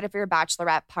so excited for your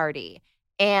bachelorette party,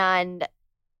 and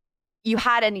you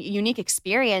had a unique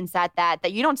experience at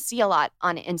that you don't see a lot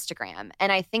on Instagram.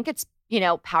 And I think it's,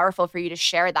 powerful for you to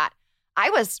share that. I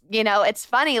was, it's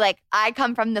funny, like, I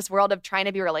come from this world of trying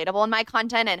to be relatable in my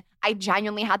content, and I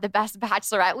genuinely had the best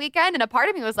bachelorette weekend. And a part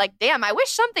of me was like, damn, I wish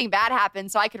something bad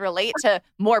happened so I could relate to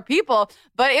more people.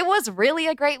 But it was really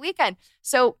a great weekend.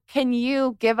 So can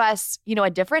you give us, a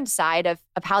different side of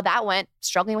how that went,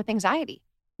 struggling with anxiety?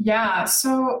 Yeah.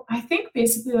 So I think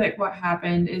basically like what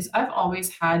happened is I've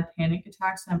always had panic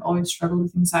attacks and I've always struggled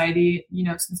with anxiety,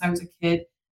 since I was a kid.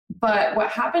 But what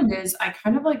happened is I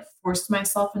kind of like forced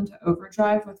myself into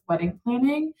overdrive with wedding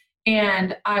planning.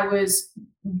 And I was,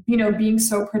 being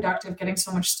so productive, getting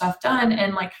so much stuff done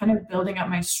and like kind of building up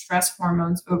my stress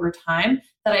hormones over time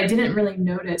that I didn't really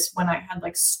notice when I had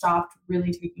like stopped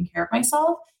really taking care of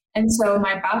myself. And so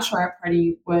my bachelorette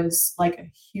party was like a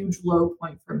huge low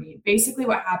point for me. Basically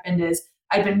what happened is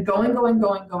I'd been going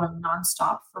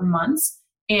nonstop for months,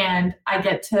 and I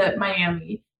get to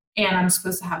Miami and I'm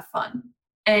supposed to have fun.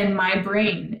 And my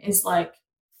brain is like,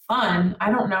 fun?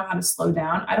 I don't know how to slow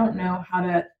down. I don't know how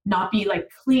to not be like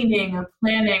cleaning or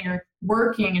planning or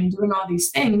working and doing all these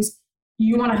things.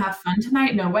 You want to have fun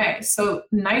tonight? No way. So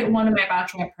night one of my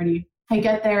bachelorette party, I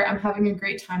get there. I'm having a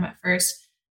great time at first.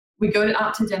 We go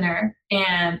out to dinner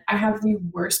and I have the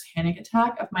worst panic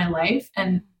attack of my life.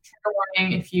 And trigger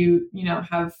warning if you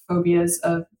have phobias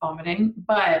of vomiting,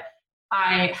 but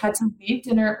I had to leave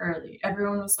dinner early.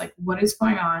 Everyone was like, what is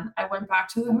going on? I went back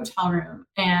to the hotel room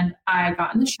and I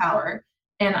got in the shower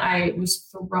and I was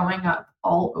throwing up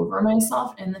all over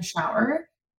myself in the shower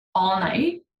all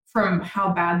night from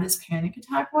how bad this panic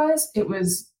attack was. It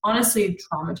was honestly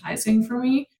traumatizing for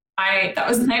me. That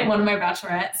was night one of my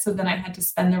bachelorette. So then I had to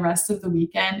spend the rest of the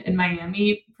weekend in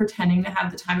Miami pretending to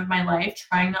have the time of my life,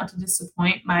 trying not to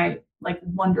disappoint my like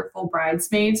wonderful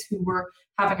bridesmaids who were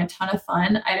having a ton of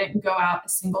fun. I didn't go out a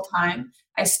single time.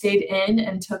 I stayed in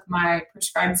and took my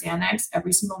prescribed Xanax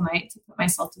every single night to put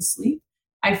myself to sleep.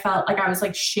 I felt like I was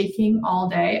like shaking all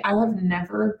day. I have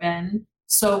never been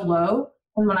so low.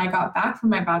 And when I got back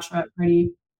from my bachelorette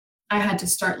party, I had to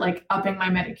start like upping my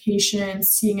medication,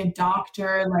 seeing a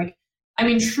doctor,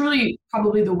 truly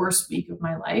probably the worst week of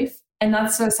my life. And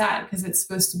that's so sad because it's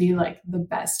supposed to be like the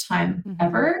best time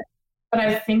ever. But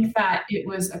I think that it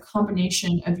was a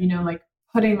combination of,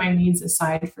 putting my needs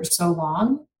aside for so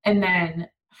long and then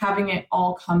having it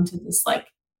all come to this like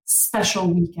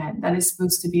special weekend that is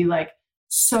supposed to be like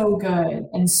so good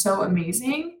and so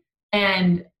amazing.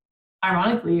 And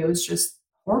ironically, it was just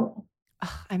horrible.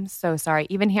 Oh, I'm so sorry.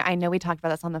 Even here, I know we talked about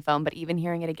this on the phone, but even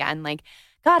hearing it again, like,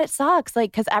 God, it sucks.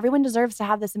 Like, because everyone deserves to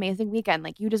have this amazing weekend.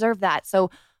 Like, you deserve that.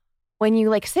 So when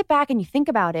you like sit back and you think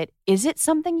about it, is it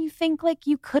something you think like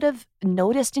you could have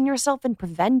noticed in yourself and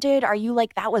prevented? Are you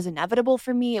like, that was inevitable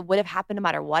for me? It would have happened no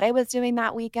matter what I was doing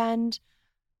that weekend?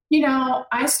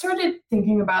 I started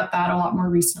thinking about that a lot more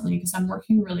recently because I'm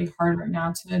working really hard right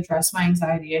now to address my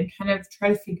anxiety and kind of try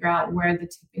to figure out where the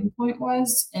tipping point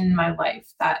was in my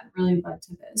life that really led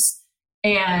to this.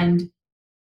 And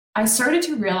I started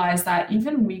to realize that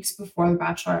even weeks before the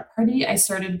bachelorette party, I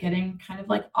started getting kind of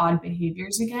like odd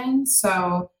behaviors again.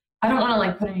 So I don't want to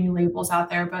like put any labels out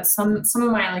there, but some of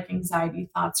my like anxiety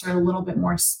thoughts are a little bit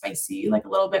more spicy, like a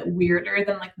little bit weirder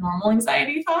than like normal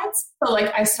anxiety thoughts. So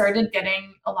like I started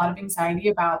getting a lot of anxiety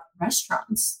about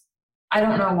restaurants. I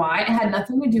don't know why. It had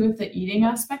nothing to do with the eating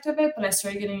aspect of it, but I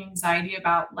started getting anxiety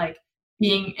about like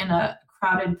being in a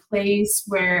crowded place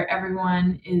where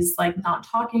everyone is like not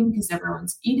talking because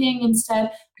everyone's eating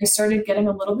instead. I started getting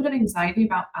a little bit of anxiety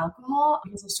about alcohol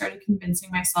because I started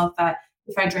convincing myself that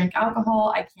if I drink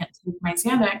alcohol, I can't take my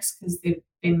Xanax because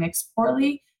they mix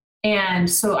poorly. And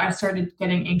so I started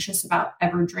getting anxious about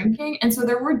ever drinking. And so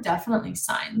there were definitely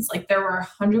signs, like there were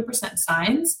 100%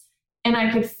 signs and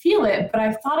I could feel it, but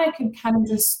I thought I could kind of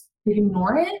just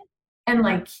ignore it and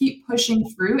like keep pushing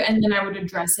through. And then I would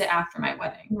address it after my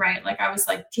wedding, right? Like I was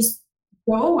like, just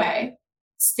go away,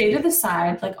 stay to the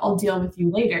side, like I'll deal with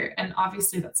you later. And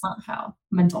obviously that's not how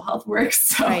mental health works.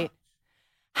 So. Right.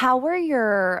 How were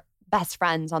your best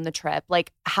friends on the trip?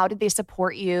 Like, how did they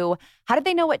support you? How did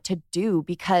they know what to do?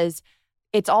 Because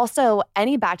it's also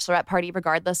any bachelorette party,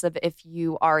 regardless of if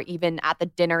you are even at the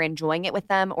dinner enjoying it with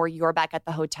them or you're back at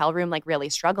the hotel room, like really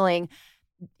struggling.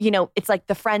 You know, it's like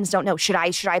the friends don't know, should I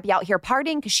be out here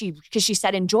partying because she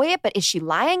said enjoy it, but is she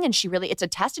lying and it's a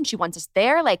test and she wants us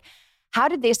there? Like, how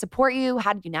did they support you?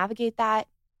 How did you navigate that?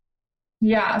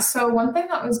 Yeah. So one thing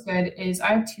that was good is I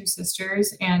have 2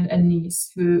 sisters and a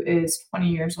niece who is 20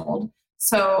 years old.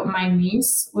 So my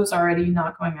niece was already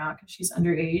not going out because she's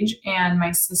underage, and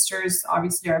my sisters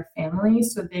obviously are family.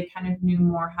 So they kind of knew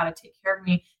more how to take care of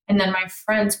me. And then my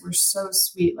friends were so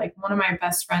sweet. Like one of my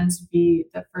best friends, the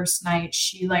first night,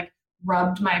 she like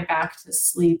rubbed my back to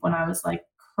sleep when I was like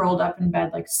curled up in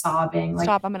bed, like sobbing. Like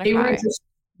Stop, I'm gonna they cry. were just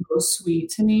so sweet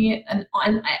to me. And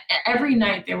every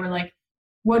night they were like,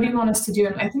 what do you want us to do?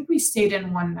 And I think we stayed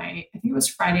in one night. I think it was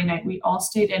Friday night. We all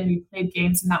stayed in, we played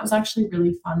games, and that was actually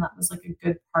really fun. That was like a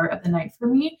good part of the night for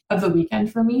me, of the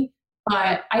weekend for me.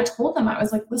 But I told them, I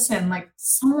was like, listen, like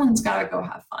someone's got to go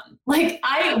have fun. Like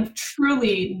I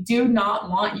truly do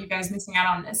not want you guys missing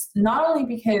out on this. Not only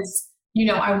because, you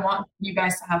know, I want you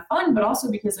guys to have fun, but also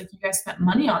because like you guys spent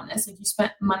money on this. Like you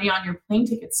spent money on your plane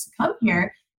tickets to come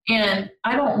here. And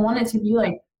I don't want it to be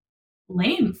like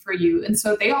lame for you. And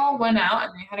so they all went out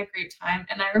and they had a great time.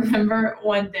 And I remember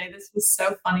one day, this was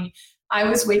so funny. I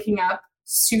was waking up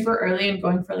super early and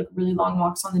going for like really long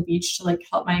walks on the beach to like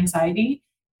help my anxiety.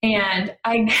 And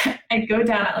I go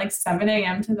down at like 7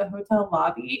 a.m. to the hotel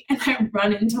lobby, and I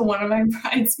run into one of my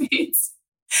bridesmaids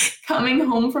coming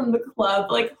home from the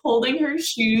club, like holding her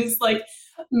shoes, like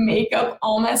makeup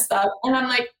all messed up. And I'm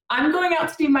like, I'm going out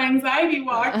to do my anxiety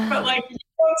walk, but like you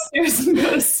go upstairs and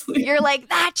go to sleep. You're like,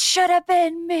 that should have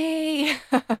been me.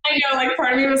 I know, like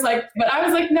part of me was like, but I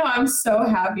was like, no, I'm so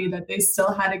happy that they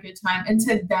still had a good time. And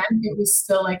to them, it was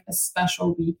still like a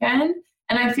special weekend.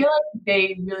 And I feel like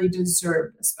they really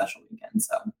deserved a special weekend.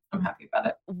 So I'm happy about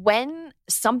it. When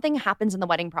something happens in the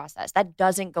wedding process that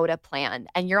doesn't go to plan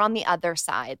and you're on the other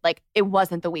side, like it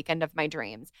wasn't the weekend of my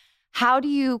dreams, how do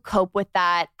you cope with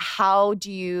that? How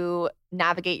do you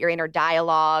navigate your inner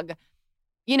dialogue,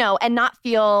 you know, and not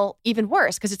feel even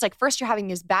worse? Because it's like first you're having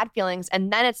these bad feelings,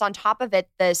 and then it's on top of it,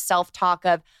 the self-talk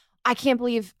of, I can't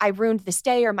believe I ruined this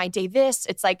day or my day this.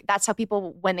 It's like that's how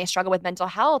people, when they struggle with mental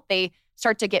health, they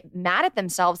start to get mad at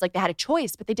themselves like they had a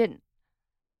choice, but they didn't.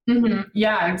 Mm-hmm.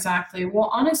 Yeah, exactly.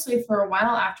 Well, honestly, for a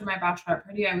while after my bachelorette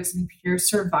party, I was in pure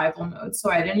survival mode.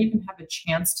 So I didn't even have a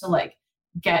chance to like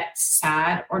get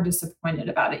sad or disappointed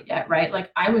about it yet, right?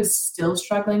 Like I was still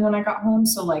struggling when I got home.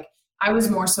 So like I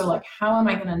was more so like, how am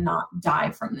I going to not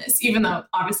die from this? Even though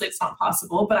obviously it's not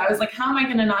possible, but I was like, how am I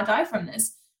going to not die from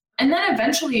this? And then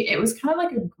eventually it was kind of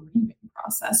like a grieving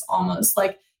process almost.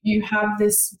 Like you have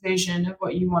this vision of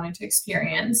what you wanted to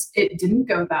experience. It didn't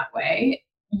go that way.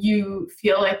 You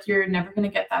feel like you're never going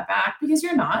to get that back because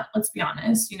you're not, let's be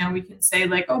honest. You know, we can say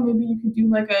like, oh, maybe you could do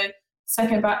like a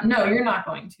second back. No, you're not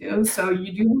going to. So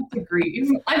you do have to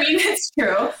grieve. I mean, it's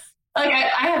true. Like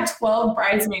I have 12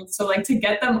 bridesmaids. So like to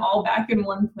get them all back in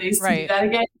one place to do that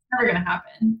again, it's never going to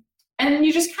happen. And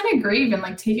you just kind of grieve and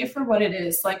like take it for what it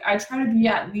is. Like I try to be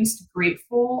at least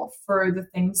grateful for the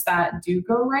things that do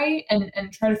go right and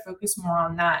try to focus more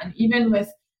on that. And even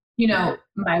with, you know,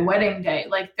 my wedding day,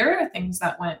 like there are things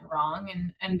that went wrong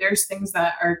and there's things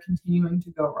that are continuing to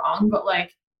go wrong, but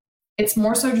like it's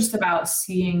more so just about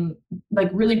seeing, like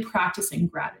really practicing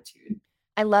gratitude.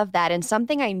 I love that. And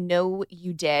something I know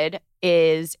you did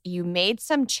is you made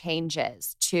some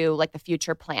changes to like the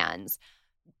future plans.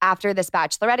 After this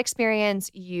bachelorette experience,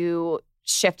 you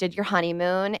shifted your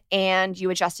honeymoon and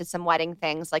you adjusted some wedding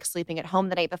things like sleeping at home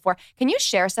the night before. Can you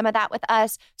share some of that with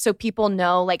us so people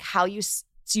know like how you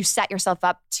set yourself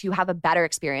up to have a better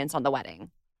experience on the wedding?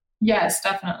 Yes,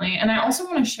 definitely. And I also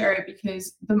want to share it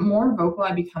because the more vocal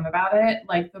I become about it,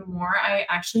 like the more I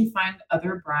actually find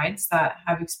other brides that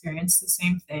have experienced the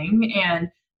same thing. And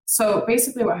so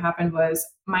basically what happened was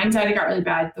my anxiety got really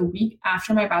bad. The week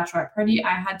after my bachelorette party,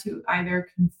 I had to either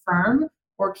confirm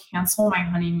or cancel my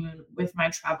honeymoon with my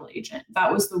travel agent.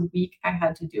 That was the week I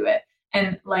had to do it.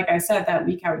 And like I said, that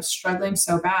week I was struggling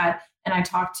so bad. And I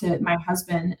talked to my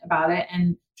husband about it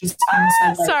and just kind of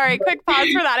said, like, sorry, quick pause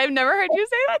for that. I've never heard you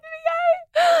say that to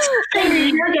me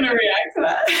yet. You're going to react to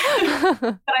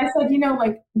that. But I said, you know,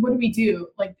 like, what do we do?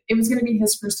 Like, it was going to be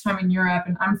his first time in Europe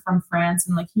and I'm from France.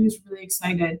 And like, he was really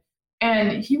excited.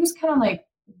 And he was kind of like,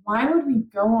 why would we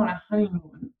go on a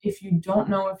honeymoon if you don't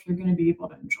know if you're going to be able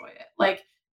to enjoy it? Like,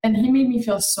 And he made me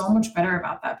feel so much better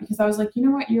about that because I was like, you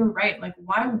know what, you're right. Like,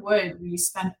 why would we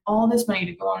spend all this money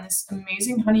to go on this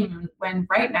amazing honeymoon when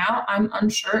right now I'm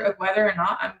unsure of whether or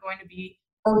not I'm going to be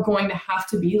or going to have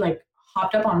to be like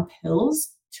hopped up on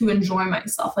pills to enjoy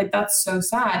myself. Like, that's so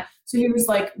sad. So he was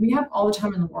like, we have all the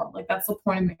time in the world. Like, that's the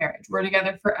point of marriage. We're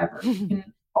together forever. We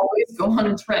can always go on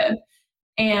a trip.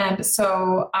 And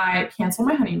so I canceled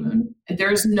my honeymoon.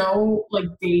 There's no like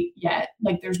date yet.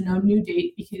 Like, there's no new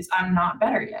date because I'm not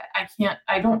better yet.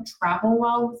 I don't travel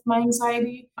well with my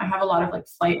anxiety. I have a lot of like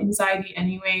flight anxiety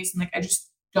anyways. And like, I just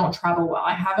don't travel well.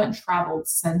 I haven't traveled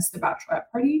since the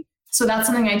bachelorette party. So that's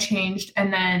something I changed.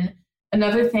 And then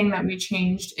another thing that we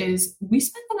changed is we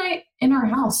spent the night in our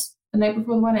house the night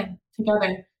before the wedding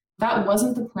together. That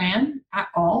wasn't the plan at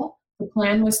all. The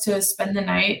plan was to spend the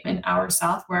night an hour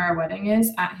south where our wedding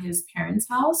is at his parents'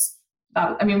 house.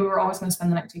 We were always going to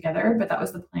spend the night together, but that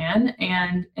was the plan.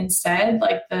 And instead,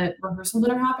 like, the rehearsal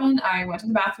dinner happened. I went to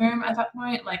the bathroom at that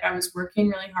point. Like, I was working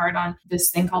really hard on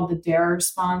this thing called the DARE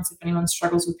response. If anyone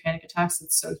struggles with panic attacks,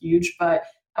 it's so huge. But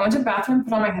I went to the bathroom,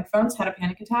 put on my headphones, had a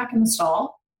panic attack in the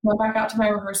stall, went back out to my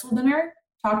rehearsal dinner,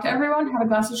 talked to everyone, had a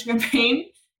glass of champagne.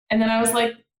 And then I was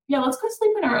like, yeah, let's go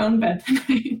sleep in our own bed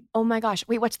tonight. Oh my gosh.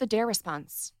 Wait, what's the DARE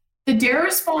response? The DARE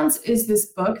response is this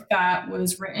book that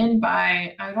was written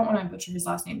by, I don't want to butcher his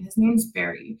last name. His name's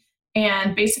Barry.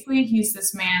 And basically he's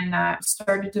this man that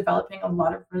started developing a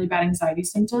lot of really bad anxiety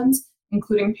symptoms,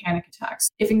 including panic attacks.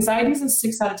 If anxiety is a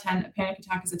 6 out of 10, a panic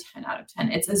attack is a 10 out of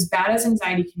 10. It's as bad as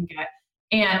anxiety can get.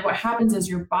 And what happens is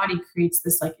your body creates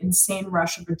this like insane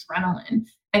rush of adrenaline.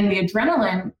 And the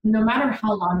adrenaline, no matter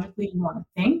how logically you want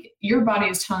to think, your body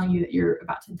is telling you that you're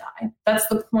about to die. That's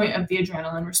the point of the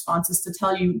adrenaline response, is to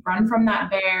tell you, run from that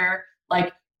bear,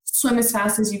 like swim as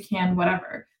fast as you can,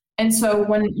 whatever. And so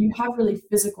when you have really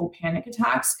physical panic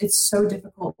attacks, it's so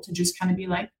difficult to just kind of be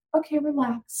like, okay,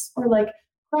 relax, or like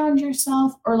ground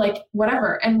yourself, or like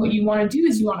whatever. And what you want to do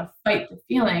is you want to fight the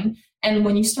feeling. And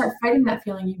when you start fighting that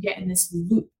feeling, you get in this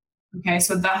loop. Okay,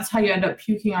 so that's how you end up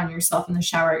puking on yourself in the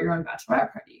shower at your own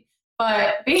bachelorette party.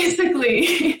 But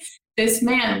basically, this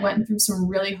man went through some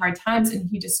really hard times, and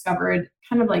he discovered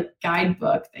kind of like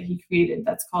guidebook that he created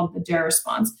that's called the DARE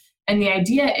response. And the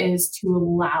idea is to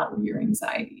allow your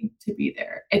anxiety to be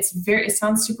there. It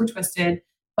sounds super twisted,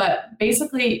 but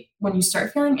basically when you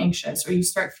start feeling anxious or you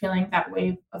start feeling that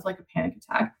wave of like a panic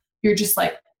attack, you're just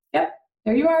like, yep,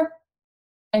 there you are.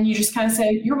 And you just kind of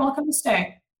say, you're welcome to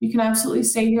stay. You can absolutely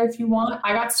stay here if you want.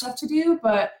 I got stuff to do,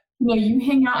 but you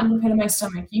hang out in the pit of my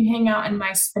stomach. You hang out in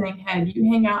my spinning head.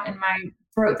 You hang out in my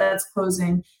throat that's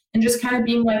closing, and just kind of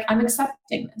being like, I'm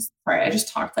accepting this. Sorry, I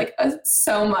just talked like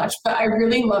so much, but I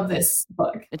really love this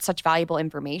book. It's such valuable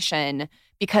information,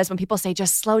 because when people say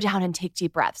just slow down and take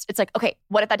deep breaths, it's like, okay,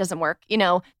 what if that doesn't work?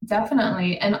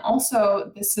 Definitely. And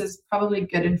also, this is probably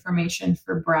good information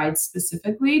for brides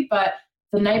specifically, but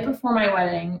the night before my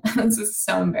wedding, this is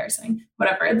so embarrassing,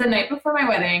 whatever. The night before my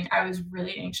wedding, I was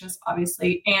really anxious,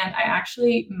 obviously. And I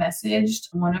actually messaged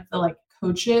one of the like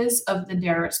coaches of the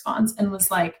DARE response and was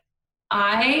like,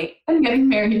 I am getting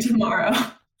married tomorrow.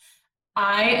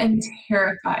 I am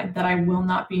terrified that I will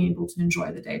not be able to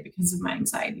enjoy the day because of my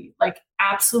anxiety. Like,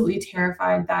 absolutely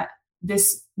terrified that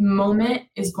this moment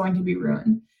is going to be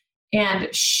ruined. And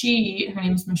her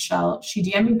name is Michelle, she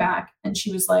DM'd me back and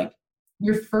she was like,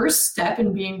 your first step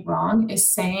in being wrong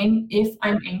is saying, if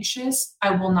I'm anxious, I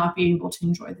will not be able to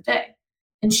enjoy the day.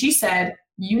 And she said,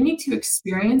 you need to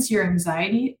experience your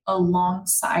anxiety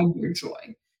alongside your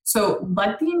joy. So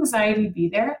let the anxiety be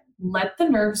there. Let the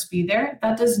nerves be there.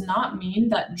 That does not mean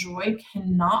that joy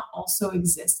cannot also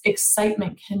exist.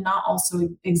 Excitement cannot also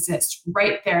exist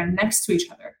right there next to each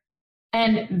other.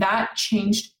 And that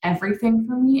changed everything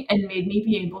for me and made me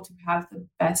be able to have the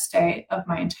best day of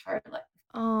my entire life.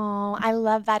 Oh, I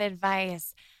love that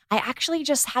advice. I actually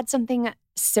just had something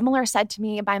similar said to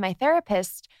me by my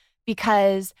therapist,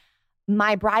 because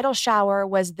my bridal shower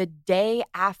was the day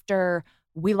after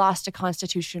we lost a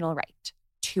constitutional right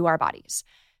to our bodies.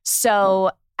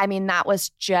 So, that was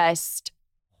just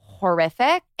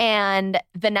horrific. And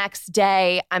the next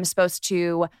day, I'm supposed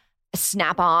to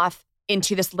snap off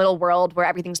into this little world where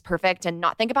everything's perfect and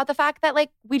not think about the fact that, like,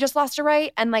 we just lost a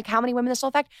right and, like, how many women this will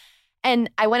affect.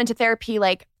 And I went into therapy,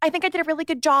 like, I think I did a really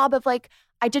good job of, like,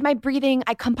 I did my breathing,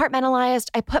 I compartmentalized,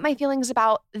 I put my feelings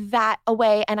about that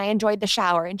away, and I enjoyed the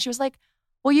shower. And she was like,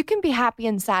 well, you can be happy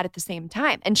and sad at the same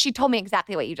time. And she told me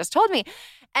exactly what you just told me.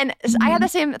 And I had the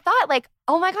same thought, like,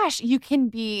 oh my gosh, you can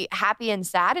be happy and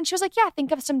sad. And she was like, yeah,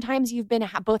 think of some times you've been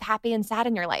both happy and sad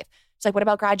in your life. It's like, what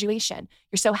about graduation?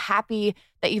 You're so happy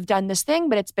that you've done this thing,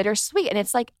 but it's bittersweet. And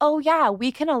it's like, oh yeah,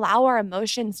 we can allow our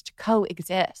emotions to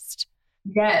coexist.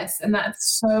 Yes. And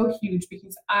that's so huge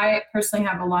because I personally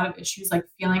have a lot of issues like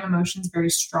feeling emotions very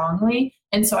strongly.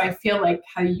 And so I feel like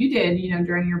how you did,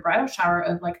 during your bridal shower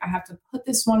of like, I have to put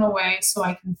this one away so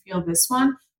I can feel this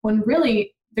one, when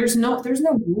really there's no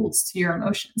rules to your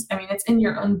emotions. I mean, it's in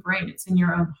your own brain. It's in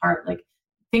your own heart. Like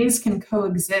things can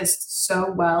coexist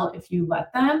so well if you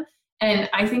let them. And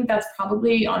I think that's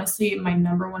probably honestly my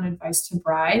number one advice to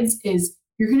brides is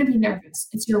you're going to be nervous.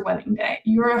 It's your wedding day.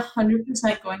 You're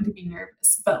 100% going to be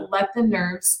nervous, but let the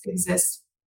nerves exist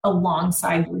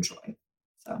alongside your joy.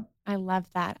 So I love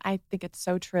that. I think it's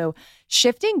so true.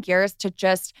 Shifting gears to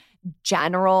just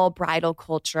general bridal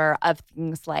culture of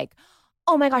things like,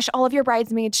 oh my gosh, all of your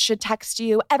bridesmaids should text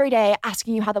you every day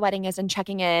asking you how the wedding is and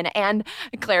checking in. And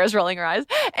Claire's rolling her eyes.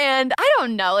 And I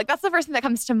don't know, like that's the first thing that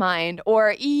comes to mind.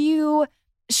 Or you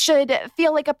should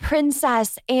feel like a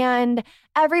princess and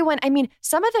everyone, I mean,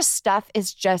 some of this stuff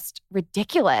is just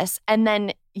ridiculous. And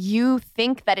then you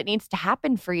think that it needs to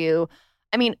happen for you.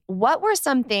 I mean, what were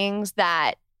some things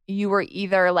that you were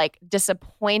either like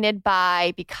disappointed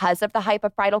by because of the hype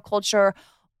of bridal culture,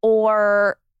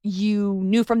 or you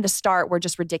knew from the start were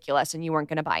just ridiculous and you weren't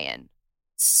going to buy in?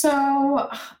 So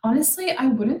honestly, I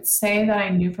wouldn't say that I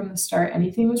knew from the start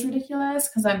anything was ridiculous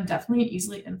because I'm definitely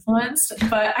easily influenced,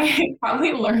 but I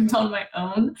probably learned on my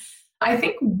own. I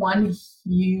think one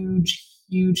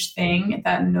huge thing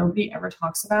that nobody ever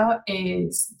talks about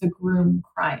is the groom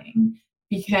crying,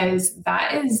 because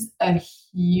that is a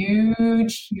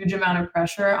huge amount of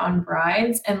pressure on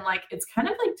brides. And like, it's kind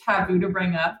of like taboo to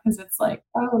bring up because it's like,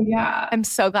 oh yeah. I'm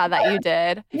so glad that you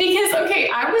did. Because, okay,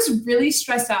 I was really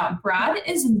stressed out. Brad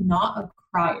is not a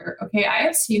crier. Okay. I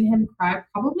have seen him cry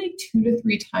probably 2 to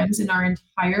 3 times in our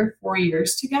entire 4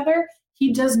 years together.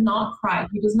 He does not cry.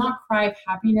 He does not cry of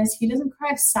happiness. He doesn't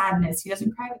cry of sadness. He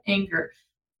doesn't cry of anger.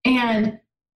 And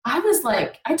I was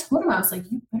like, I told him, I was like,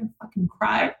 you better fucking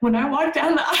cry. When I walked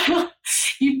down the aisle,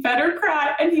 you better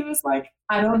cry. And he was like,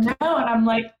 I don't know. And I'm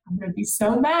like, I'm going to be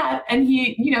so mad. And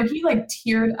he, he like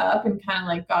teared up and kind of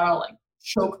like got all like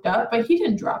choked up, but he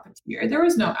didn't drop a tear. There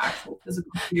was no actual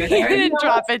physical tear there. He didn't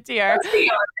drop a tear.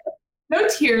 No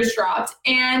tears dropped.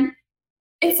 And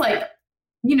it's like,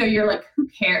 you're like, who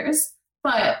cares?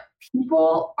 But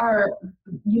people are,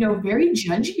 very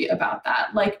judgy about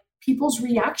that. Like, people's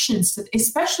reactions to,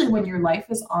 especially when your life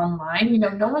is online,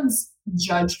 no one's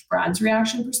judged Brad's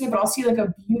reaction per se, but I'll see like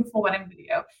a beautiful wedding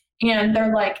video and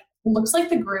they're like, looks like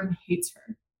the groom hates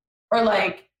her, or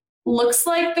like, looks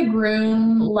like the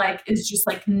groom like is just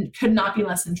like, could not be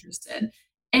less interested.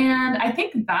 And I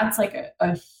think that's like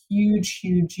a huge,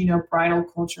 bridal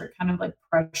culture kind of like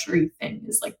pressure-y thing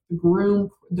is like the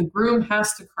groom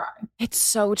has to cry. It's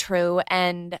so true.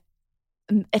 And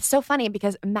it's so funny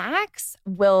because Max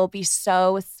will be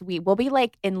so sweet. We'll be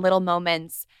like in little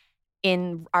moments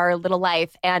in our little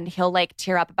life and he'll like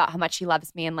tear up about how much he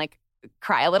loves me and like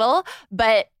cry a little.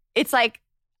 But it's like,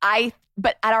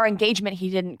 but at our engagement, he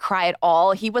didn't cry at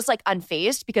all. He was like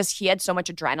unfazed because he had so much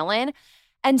adrenaline.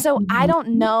 And so I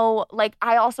don't know, like,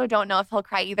 I also don't know if he'll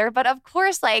cry either. But of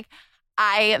course, like,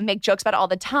 I make jokes about it all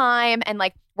the time. And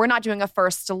like, we're not doing a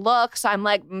first look. So I'm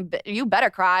like, you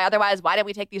better cry. Otherwise, why didn't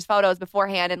we take these photos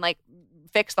beforehand and like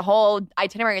fix the whole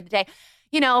itinerary of the day?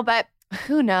 But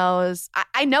who knows?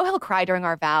 I know he'll cry during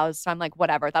our vows. So I'm like,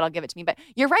 whatever, that'll give it to me. But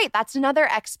you're right. That's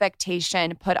another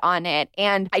expectation put on it.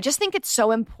 And I just think it's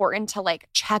so important to like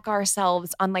check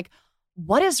ourselves on like,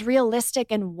 what is realistic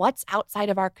and what's outside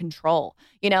of our control?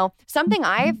 Something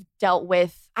I've dealt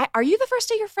with. Are you the first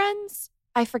of your friends?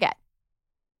 I forget.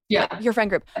 Yeah. Your friend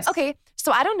group. Yes. Okay.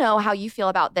 So I don't know how you feel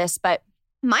about this, but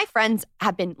my friends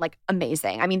have been like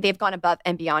amazing. I mean, they've gone above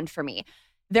and beyond for me.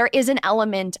 There is an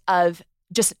element of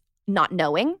just not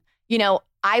knowing.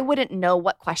 I wouldn't know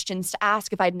what questions to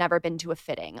ask if I'd never been to a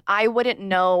fitting. I wouldn't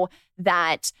know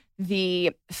that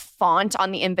the font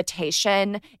on the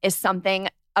invitation is something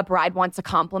a bride wants a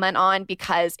compliment on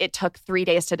because it took 3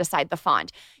 days to decide the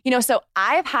font. So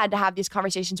I've had to have these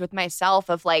conversations with myself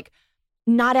of like,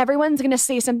 not everyone's going to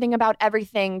say something about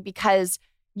everything because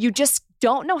you just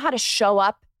don't know how to show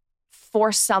up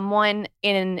for someone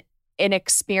in an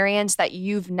experience that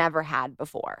you've never had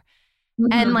before.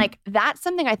 Mm-hmm. And like, that's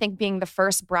something I think being the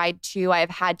first bride too, I've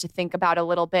had to think about a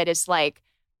little bit is like,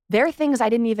 there are things I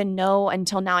didn't even know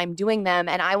until now I'm doing them.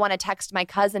 And I want to text my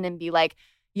cousin and be like,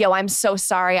 yo, I'm so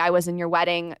sorry I was in your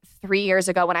wedding 3 years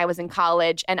ago when I was in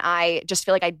college. And I just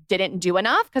feel like I didn't do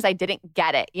enough because I didn't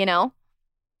get it,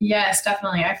 Yes,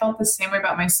 definitely. I felt the same way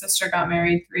about my sister got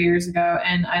married 3 years ago.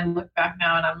 And I look back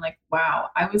now and I'm like, wow,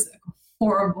 I was a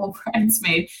horrible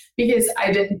bridesmaid because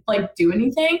I didn't like do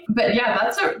anything. But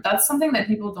yeah, that's something that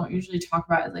people don't usually talk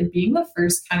about is like being the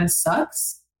first kind of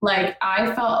sucks. Like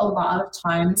I felt a lot of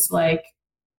times like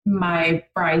my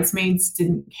bridesmaids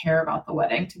didn't care about the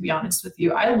wedding, to be honest with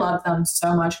you. I love them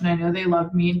so much and I know they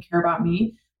love me and care about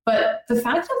me. But the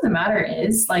fact of the matter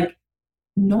is, like,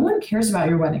 no one cares about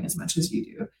your wedding as much as you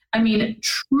do. I mean,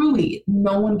 truly,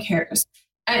 no one cares.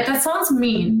 And that sounds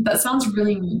mean. That sounds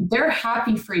really mean. They're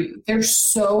happy for you. They're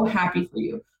so happy for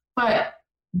you. But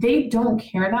they don't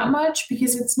care that much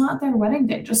because it's not their wedding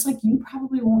day. Just like you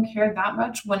probably won't care that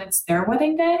much when it's their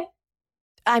wedding day.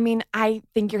 I mean, I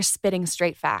think you're spitting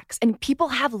straight facts. And people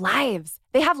have lives.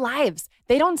 They have lives.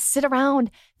 They don't sit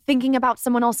around thinking about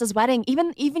someone else's wedding,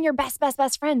 even your best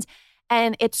friends.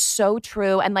 And it's so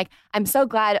true. And like, I'm so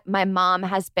glad my mom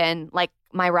has been like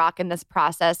my rock in this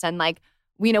process. And like,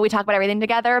 we talk about everything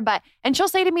together, and she'll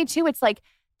say to me too, it's like,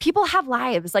 people have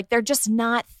lives. Like they're just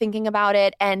not thinking about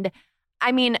it. And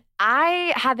I mean,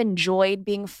 I have enjoyed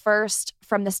being first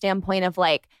from the standpoint of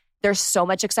like, there's so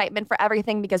much excitement for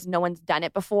everything because no one's done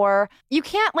it before. You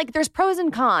can't, like, there's pros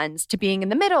and cons to being in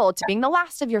the middle, to being the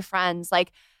last of your friends.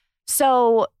 Like,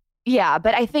 so yeah,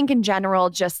 but I think in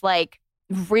general, just like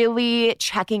really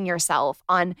checking yourself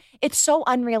on, it's so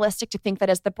unrealistic to think that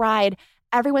as the bride,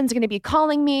 everyone's going to be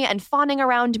calling me and fawning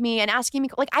around me and asking me,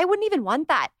 like, I wouldn't even want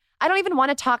that. I don't even want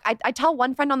to talk. I tell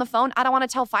one friend on the phone, I don't want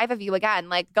to tell 5 of you again.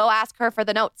 Like, go ask her for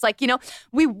the notes. Like,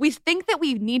 we think that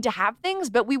we need to have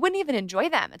things, but we wouldn't even enjoy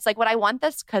them. It's like, would I want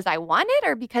this because I want it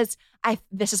or because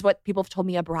this is what people have told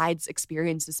me a bride's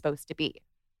experience is supposed to be?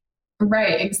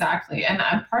 Right, exactly. And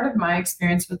part of my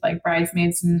experience with like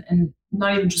bridesmaids and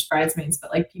not even just bridesmaids,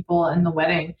 but like people in the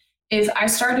wedding is I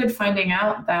started finding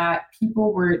out that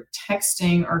people were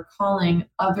texting or calling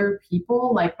other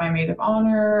people, like my maid of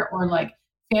honor or like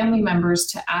family members,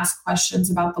 to ask questions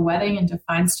about the wedding and to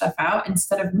find stuff out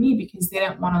instead of me because they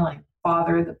didn't want to like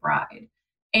bother the bride.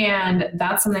 And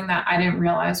that's something that I didn't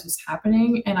realize was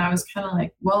happening. And I was kind of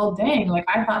like, well, dang, like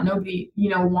I thought nobody,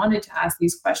 wanted to ask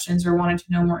these questions or wanted to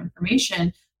know more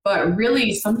information. But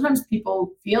really, sometimes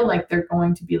people feel like they're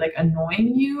going to be like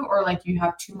annoying you or like you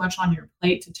have too much on your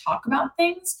plate to talk about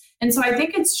things. And so I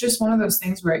think it's just one of those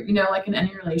things where, like in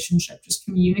any relationship, just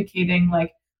communicating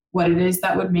like what it is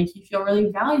that would make you feel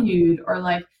really valued or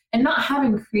like, and not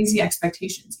having crazy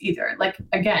expectations either. Like,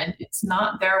 again, it's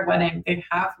not their wedding. They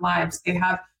have lives. They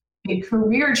have big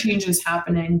career changes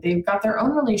happening. They've got their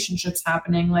own relationships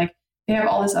happening. Like they have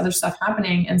all this other stuff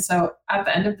happening. And so at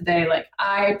the end of the day, like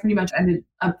I pretty much ended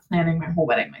up planning my whole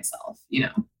wedding myself,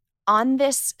 On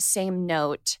this same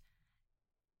note,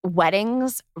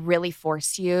 weddings really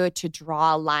force you to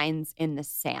draw lines in the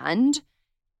sand,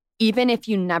 even if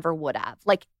you never would have.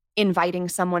 Like, inviting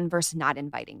someone versus not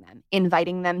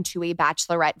inviting them to a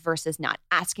bachelorette versus not,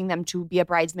 asking them to be a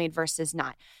bridesmaid versus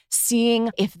not,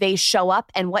 seeing if they show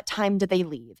up and what time do they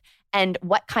leave and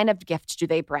what kind of gift do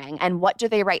they bring and what do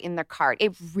they write in their card.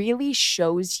 It really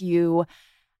shows you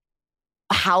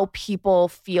how people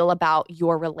feel about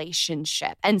your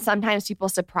relationship. And sometimes people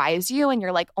surprise you and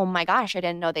you're like, oh my gosh, I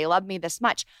didn't know they loved me this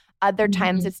much. Other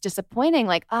times it's disappointing.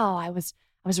 Like, oh, I was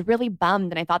really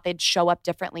bummed and I thought they'd show up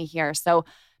differently here. So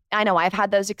I know I've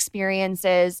had those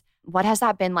experiences. What has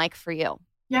that been like for you?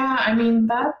 Yeah, I mean,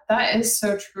 that is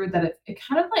so true that it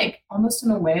kind of like almost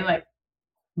in a way like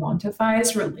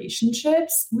quantifies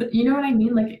relationships. You know what I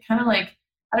mean? Like it kind of like,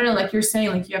 I don't know, like you're saying,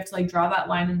 like you have to like draw that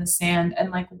line in the sand.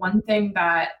 And like one thing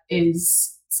that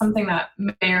is something that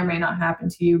may or may not happen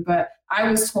to you, but I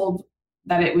was told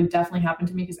that it would definitely happen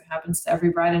to me because it happens to every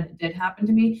bride and it did happen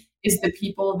to me, is the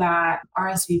people that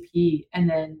RSVP and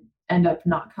then end up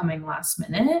not coming last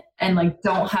minute and like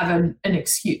don't have an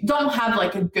excuse, don't have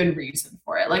like a good reason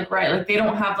for it. Like, right. Like they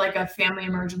don't have like a family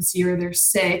emergency or they're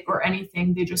sick or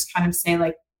anything. They just kind of say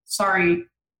like, sorry,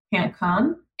 can't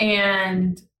come.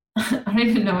 And I don't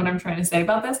even know what I'm trying to say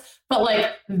about this, but like,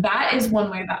 that is one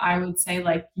way that I would say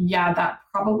like, yeah, that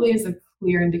probably is a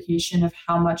clear indication of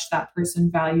how much that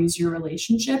person values your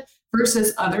relationship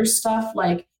versus other stuff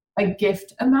like a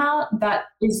gift amount that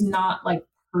is not like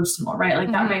personal, right?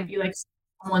 Like that might be like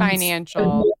someone's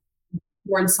financial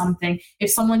towards something. If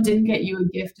someone didn't get you a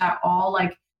gift at all,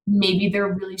 like maybe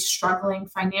they're really struggling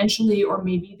financially, or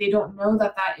maybe they don't know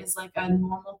that that is like a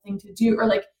normal thing to do, or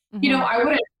like, I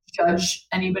wouldn't judge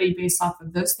anybody based off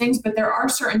of those things, but there are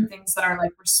certain things that are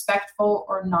like respectful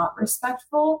or not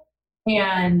respectful.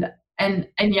 And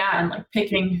like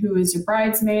picking who is your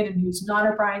bridesmaid and who's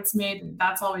not a bridesmaid. And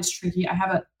that's always tricky. I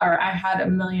had a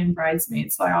million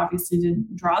bridesmaids, so I obviously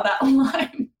didn't draw that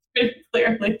line very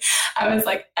clearly. I was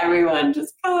like, everyone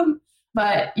just come.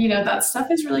 But, that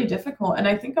stuff is really difficult. And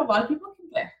I think a lot of people can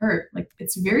get hurt. Like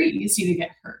it's very easy to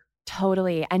get hurt.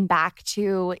 Totally. And back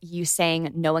to you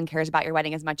saying no one cares about your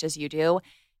wedding as much as you do.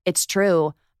 It's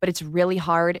true. but it's really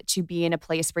hard to be in a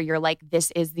place where you're like,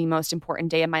 this is the most important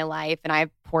day of my life. And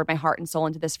I've poured my heart and soul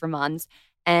into this for months.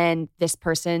 And this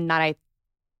person that I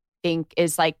think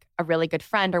is like a really good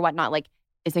friend or whatnot, like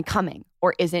isn't coming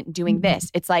or isn't doing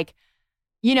this. It's like,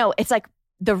 it's like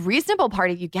the reasonable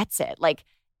part of you gets it. Like,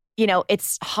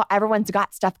 it's everyone's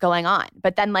got stuff going on.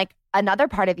 But then like another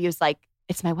part of you is like,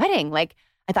 it's my wedding. Like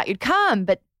I thought you'd come,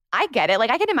 but I get it.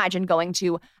 Like I can imagine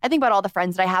I think about all the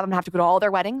friends that I have. I'm gonna have to go to all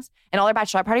their weddings and all their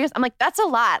bachelorette parties. I'm like, that's a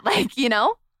lot. Like,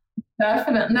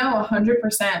 Definitely. No,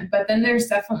 100%. But then there's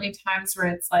definitely times where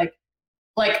it's like,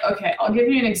 okay, I'll give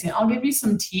you an example. I'll give you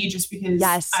some tea just because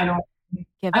I don't think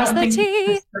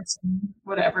this person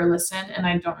would ever listen, and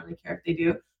I don't really care if they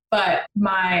do. But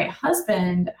my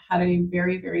husband had a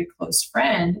very, very close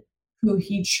friend who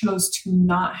he chose to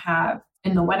not have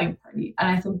in the wedding party. And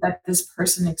I think that this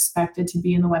person expected to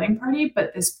be in the wedding party,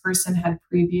 but this person had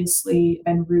previously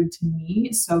been rude to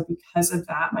me. So because of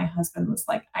that, my husband was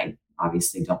like, I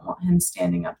obviously don't want him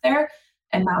standing up there.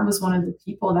 And that was one of the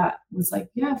people that was like,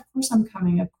 yeah, of course I'm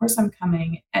coming. Of course I'm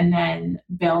coming. And then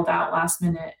bailed out last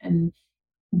minute and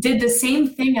did the same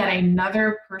thing at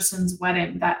another person's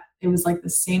wedding, that it was like the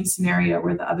same scenario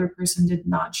where the other person did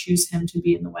not choose him to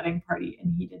be in the wedding party.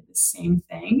 And he did the same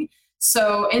thing.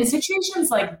 So in situations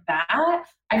like that,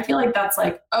 I feel like that's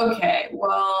like, okay,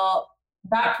 well,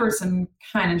 that person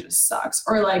kind of just sucks.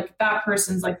 Or like that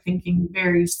person's like thinking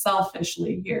very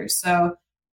selfishly here. So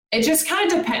it just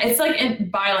kind of depends. It's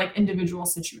like by like individual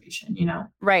situation,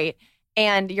 Right.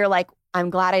 And you're like, I'm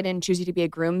glad I didn't choose you to be a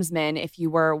groomsman if you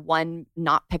were one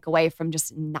not pick away from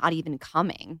just not even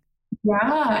coming.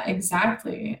 Yeah,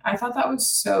 exactly. I thought that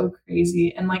was so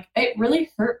crazy. And like, it really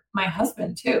hurt my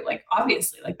husband too. Like,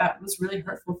 obviously, like that was really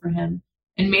hurtful for him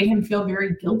and made him feel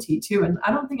very guilty too. And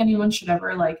I don't think anyone should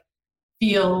ever like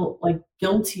feel like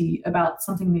guilty about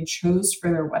something they chose for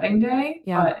their wedding day.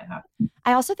 Yeah. But it happened.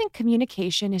 I also think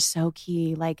communication is so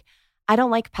key. Like, I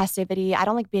don't like passivity. I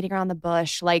don't like beating around the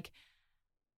bush. Like,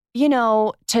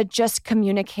 to just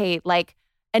communicate, like,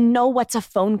 and know what's a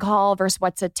phone call versus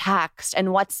what's a text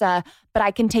and but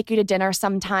I can take you to dinner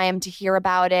sometime to hear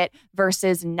about it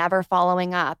versus never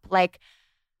following up. Like,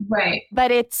 right. But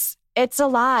it's a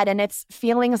lot, and it's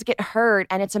feelings get hurt,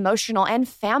 and it's emotional, and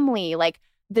family, like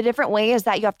the different ways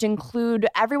that you have to include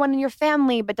everyone in your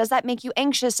family, but does that make you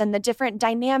anxious, and the different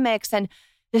dynamics, and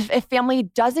if family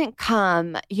doesn't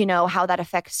come, how that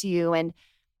affects you. And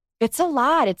it's a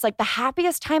lot. It's like the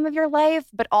happiest time of your life,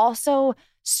 but also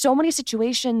so many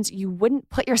situations you wouldn't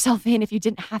put yourself in if you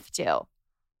didn't have to.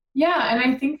 Yeah. And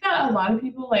I think that a lot of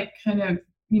people like kind of,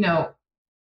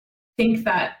 think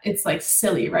that it's like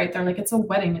silly, right? They're like, it's a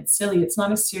wedding. It's silly. It's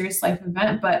not a serious life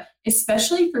event. But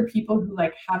especially for people who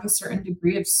like have a certain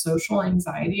degree of social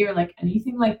anxiety or like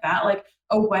anything like that, like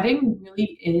a wedding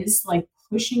really is like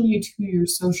pushing you to your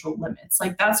social limits.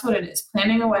 Like that's what it is.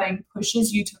 Planning a wedding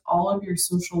pushes you to all of your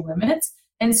social limits.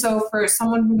 And so for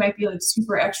someone who might be like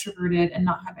super extroverted and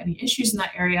not have any issues in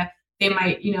that area, they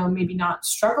might, maybe not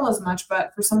struggle as much.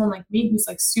 But for someone like me, who's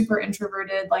like super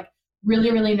introverted, like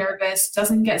really, really nervous,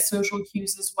 doesn't get social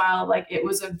cues as well, like it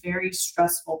was a very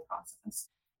stressful process.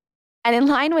 And in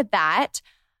line with that,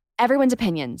 everyone's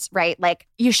opinions, right? Like,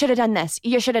 you should have done this.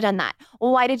 You should have done that.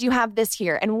 Why did you have this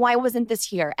here? And why wasn't this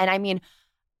here? And I mean,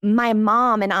 my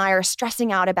mom and I are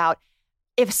stressing out about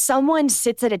if someone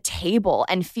sits at a table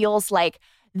and feels like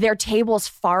their table's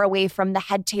far away from the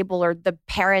head table or the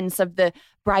parents of the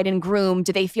bride and groom,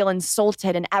 do they feel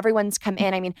insulted and everyone's come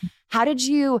in? I mean, how did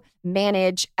you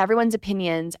manage everyone's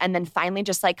opinions and then finally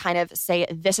just like kind of say,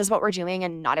 this is what we're doing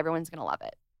and not everyone's going to love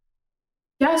it?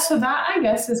 Yeah, so that I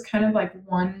guess is kind of like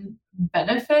one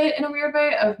benefit in a weird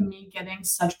way of me getting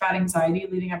such bad anxiety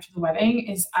leading up to the wedding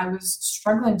is I was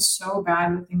struggling so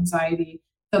bad with anxiety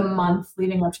the month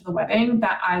leading up to the wedding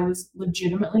that I was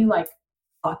legitimately like,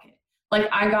 fuck it. Like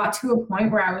I got to a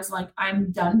point where I was like,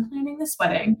 I'm done planning this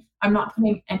wedding. I'm not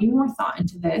putting any more thought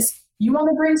into this. You want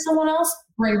to bring someone else?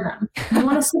 Bring them. You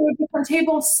want to sit at a different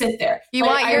table? Sit there. You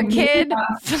want your kid?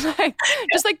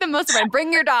 Just like the most of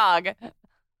bring your dog.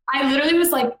 I literally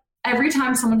was like, every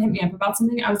time someone hit me up about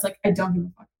something, I was like, I don't give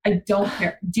a fuck. I don't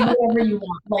care. Do whatever you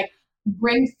want. Like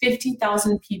bring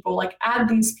 50,000 people, like add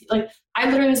these, like I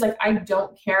literally was like, I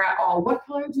don't care at all. What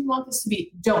color do you want this to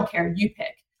be? Don't care. You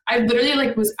pick. I literally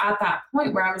like was at that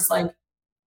point where I was like,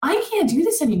 I can't do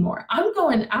this anymore. I'm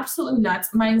going absolutely nuts.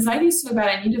 My anxiety is so bad.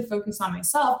 I need to focus on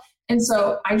myself. And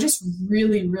so I just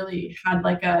really, really had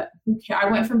like I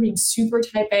went from being super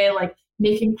type A, like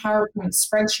making PowerPoint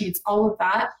spreadsheets, all of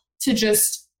that, to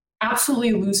just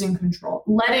absolutely losing control,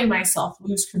 letting myself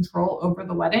lose control over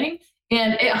the wedding.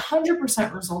 And it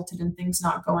 100% resulted in things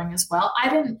not going as well. I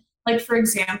didn't like, for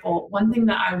example, one thing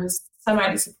that I was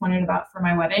semi-disappointed about for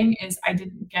my wedding is I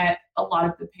didn't get a lot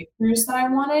of the pictures that I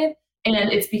wanted.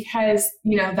 And it's because,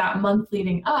 that month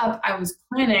leading up, I was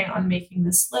planning on making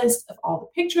this list of all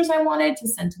the pictures I wanted to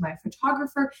send to my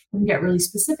photographer and get really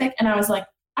specific. And I was like,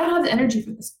 I don't have the energy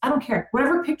for this. I don't care.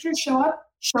 Whatever pictures show up.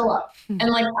 And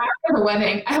like after the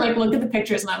wedding, I like looked at the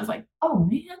pictures and I was like, oh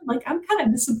man, like I'm kind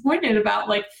of disappointed about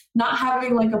like not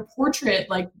having like a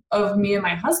portrait like of me and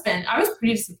my husband. I was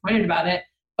pretty disappointed about it.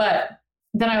 But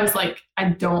then I was like, I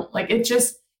don't like it.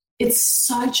 It's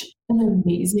such an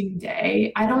amazing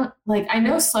day. I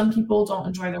know some people don't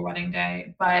enjoy their wedding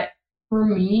day, but for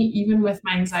me, even with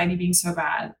my anxiety being so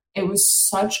bad, it was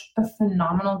such a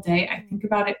phenomenal day. I think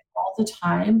about it all the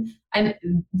time. And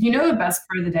the best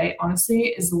part of the day,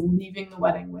 honestly, is leaving the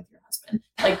wedding with your husband.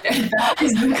 Like that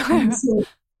is that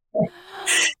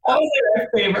was my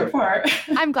favorite part.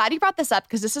 I'm glad you brought this up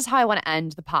because this is how I want to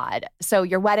end the pod. So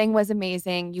your wedding was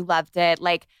amazing. You loved it.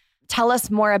 Like, tell us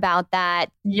more about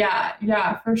that.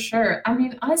 Yeah, for sure. I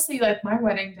mean, honestly, like my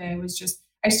wedding day was just,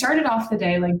 I started off the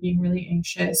day like being really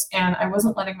anxious and I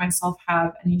wasn't letting myself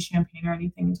have any champagne or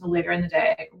anything until later in the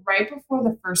day. Right before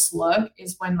the first look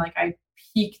is when like I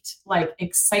peaked like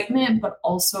excitement, but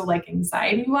also like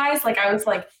anxiety wise. Like I was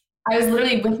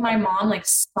literally with my mom, like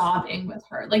sobbing with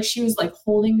her. Like she was like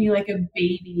holding me like a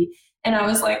baby. And I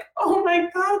was like, oh my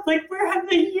God, like where have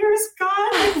the years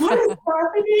gone? Like what is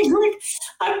happening? Like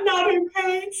I'm not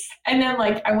okay. And then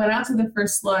like I went out to the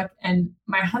first look and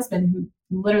my husband, who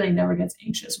literally never gets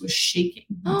anxious, was shaking.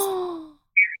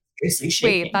 Seriously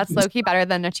shaking. Wait, that's low-key better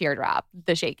than a teardrop,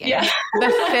 the shaking. Yeah.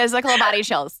 The physical body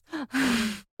chills.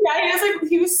 Yeah,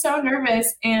 he was so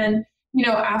nervous. And,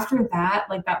 after that,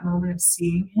 like that moment of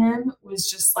seeing him was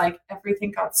just like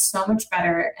everything got so much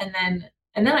better. And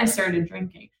then I started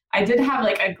drinking. I did have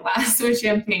like a glass of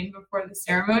champagne before the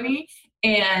ceremony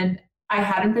and I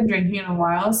hadn't been drinking in a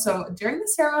while. So during the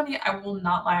ceremony, I will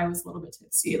not lie, I was a little bit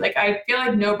tipsy. Like I feel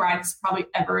like no bride has probably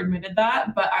ever admitted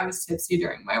that, but I was tipsy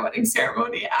during my wedding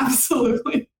ceremony.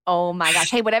 Absolutely. Oh my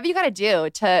gosh. Hey, whatever you got to do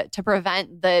to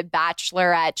prevent the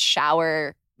bachelorette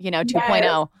shower,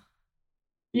 2.0.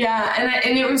 Yeah.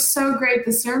 And it was so great.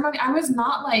 The ceremony, I was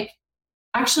not like,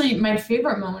 actually, my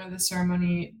favorite moment of the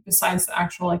ceremony, besides the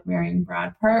actual like marrying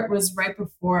Brad part, was right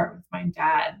before with my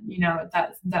dad.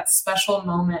 That special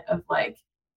moment of like,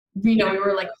 we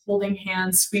were like holding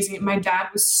hands, squeezing. My dad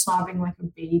was sobbing like a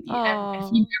baby, and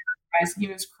he never cries. He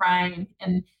was crying,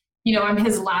 and I'm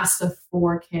his last of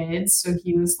 4 kids, so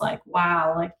he was like,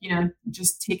 wow, like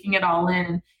just taking it all in.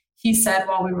 And he said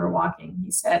while we were walking,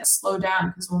 he said, slow down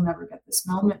because we'll never get this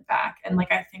moment back. And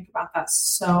like, I think about that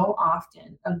so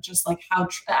often of just like how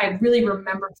I really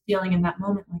remember feeling in that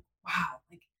moment, like, wow,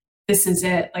 like this is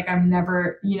it. Like I'm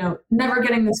never, never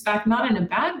getting this back, not in a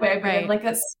bad way, but in like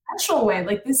a special way.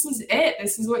 Like this is it.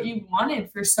 This is what you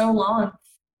wanted for so long.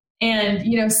 And,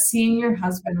 seeing your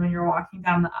husband when you're walking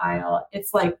down the aisle,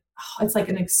 it's like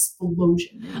an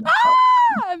explosion.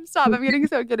 I'm getting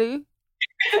so giddy.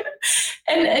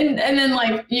 And then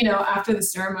like, after the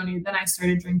ceremony, then I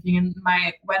started drinking. And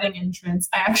my wedding entrance,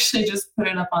 I actually just put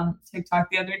it up on TikTok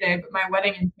the other day, but my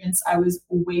wedding entrance, I was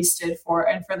wasted for.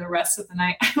 And for the rest of the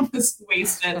night, I was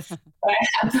wasted. But I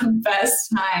had the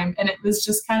best time. And it was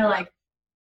just kind of like,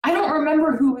 I don't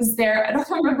remember who was there. I don't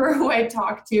remember who I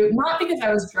talked to, not because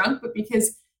I was drunk, but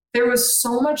because there was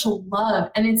so much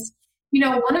love. And it's,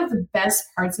 one of the best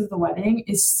parts of the wedding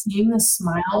is seeing the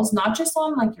smiles, not just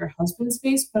on like your husband's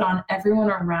face, but on everyone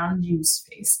around you's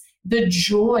face. The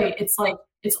joy, it's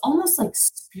almost like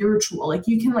spiritual. Like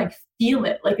you can like feel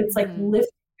it. Like it's like lifting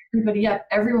everybody up.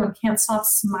 Everyone can't stop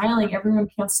smiling. Everyone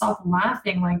can't stop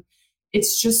laughing. Like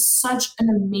it's just such an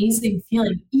amazing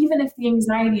feeling. Even if the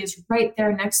anxiety is right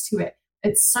there next to it,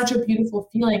 it's such a beautiful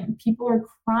feeling. People are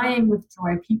crying with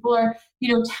joy. People are,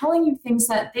 telling you things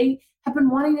that they have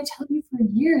been wanting to tell you for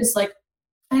years. Like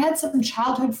I had some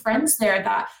childhood friends there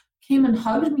that came and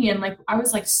hugged me and like, I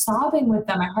was like sobbing with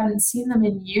them. I hadn't seen them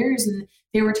in years and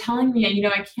they were telling me,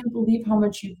 I can't believe how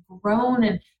much you've grown.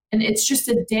 And it's just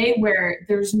a day where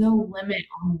there's no limit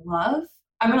on love.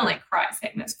 I'm going to like cry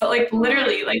saying this, but like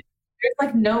literally like there's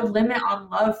like no limit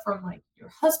on love from like your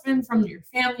husband, from your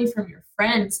family, from your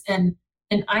friends. And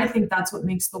I think that's what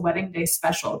makes the wedding day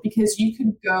special because you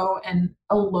could go and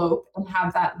elope and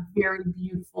have that very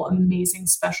beautiful, amazing,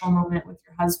 special moment with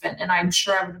your husband. And I'm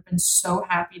sure I would have been so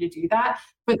happy to do that.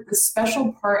 But the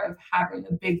special part of having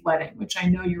a big wedding, which I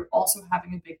know you're also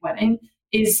having a big wedding,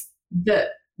 is the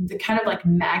kind of like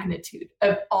magnitude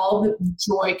of all the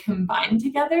joy combined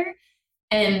together.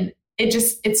 And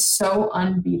it's so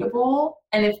unbeatable.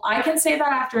 And if I can say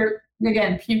that after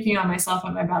again, puking on myself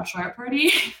at my bachelorette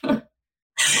party,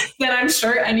 then I'm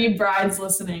sure any brides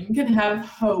listening can have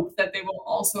hope that they will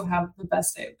also have the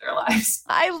best day of their lives.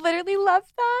 I literally love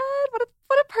that.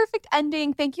 What a perfect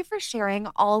ending. Thank you for sharing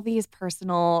all these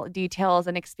personal details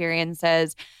and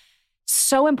experiences.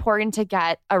 So important to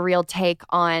get a real take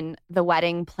on the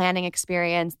wedding planning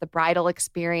experience, the bridal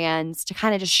experience, to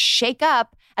kind of just shake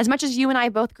up. As much as you and I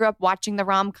both grew up watching the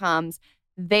rom-coms,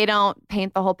 they don't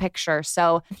paint the whole picture.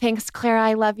 So thanks, Clara.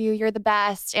 I love you. You're the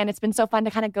best. And it's been so fun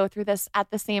to kind of go through this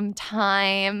at the same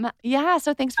time. Yeah.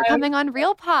 So thanks for coming on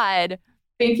Real Pod.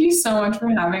 Thank you so much for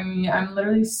having me. I'm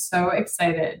literally so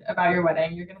excited about your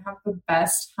wedding. You're going to have the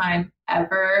best time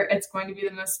ever. It's going to be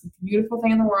the most beautiful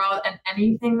thing in the world. And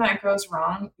anything that goes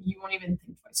wrong, you won't even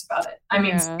think twice about it. I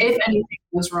mean, if anything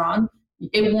goes wrong,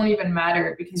 it won't even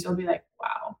matter because you'll be like,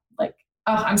 wow, like,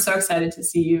 oh, I'm so excited to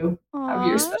see you have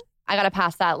your special. I got to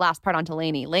pass that last part on to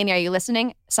Lainey. Lainey, are you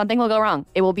listening? Something will go wrong.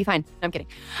 It will be fine. No, I'm kidding.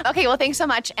 Okay, well, thanks so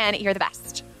much. And you're the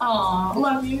best. Aw,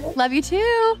 love you. Love you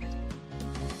too.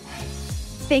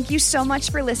 Thank you so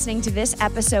much for listening to this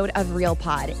episode of Real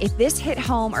Pod. If this hit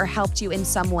home or helped you in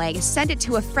some way, send it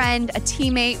to a friend, a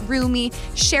teammate, roomie.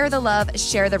 Share the love,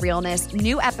 share the realness.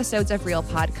 New episodes of Real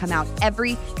Pod come out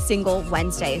every single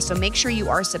Wednesday. So make sure you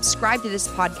are subscribed to this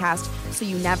podcast so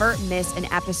you never miss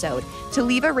an episode. To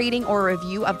leave a rating or a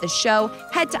review of the show,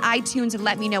 head to iTunes and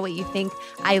let me know what you think.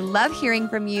 I love hearing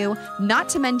from you. Not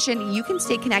to mention, you can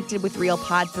stay connected with Real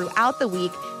Pod throughout the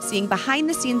week, seeing behind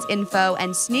the scenes info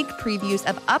and sneak previews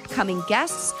of upcoming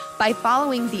guests by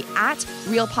following the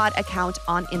 @RealPod account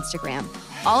on Instagram.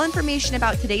 All information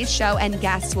about today's show and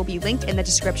guests will be linked in the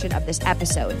description of this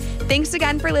episode. Thanks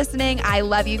again for listening. I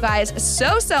love you guys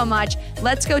so much.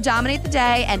 Let's go dominate the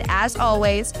day. And as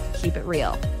always, keep it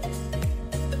real.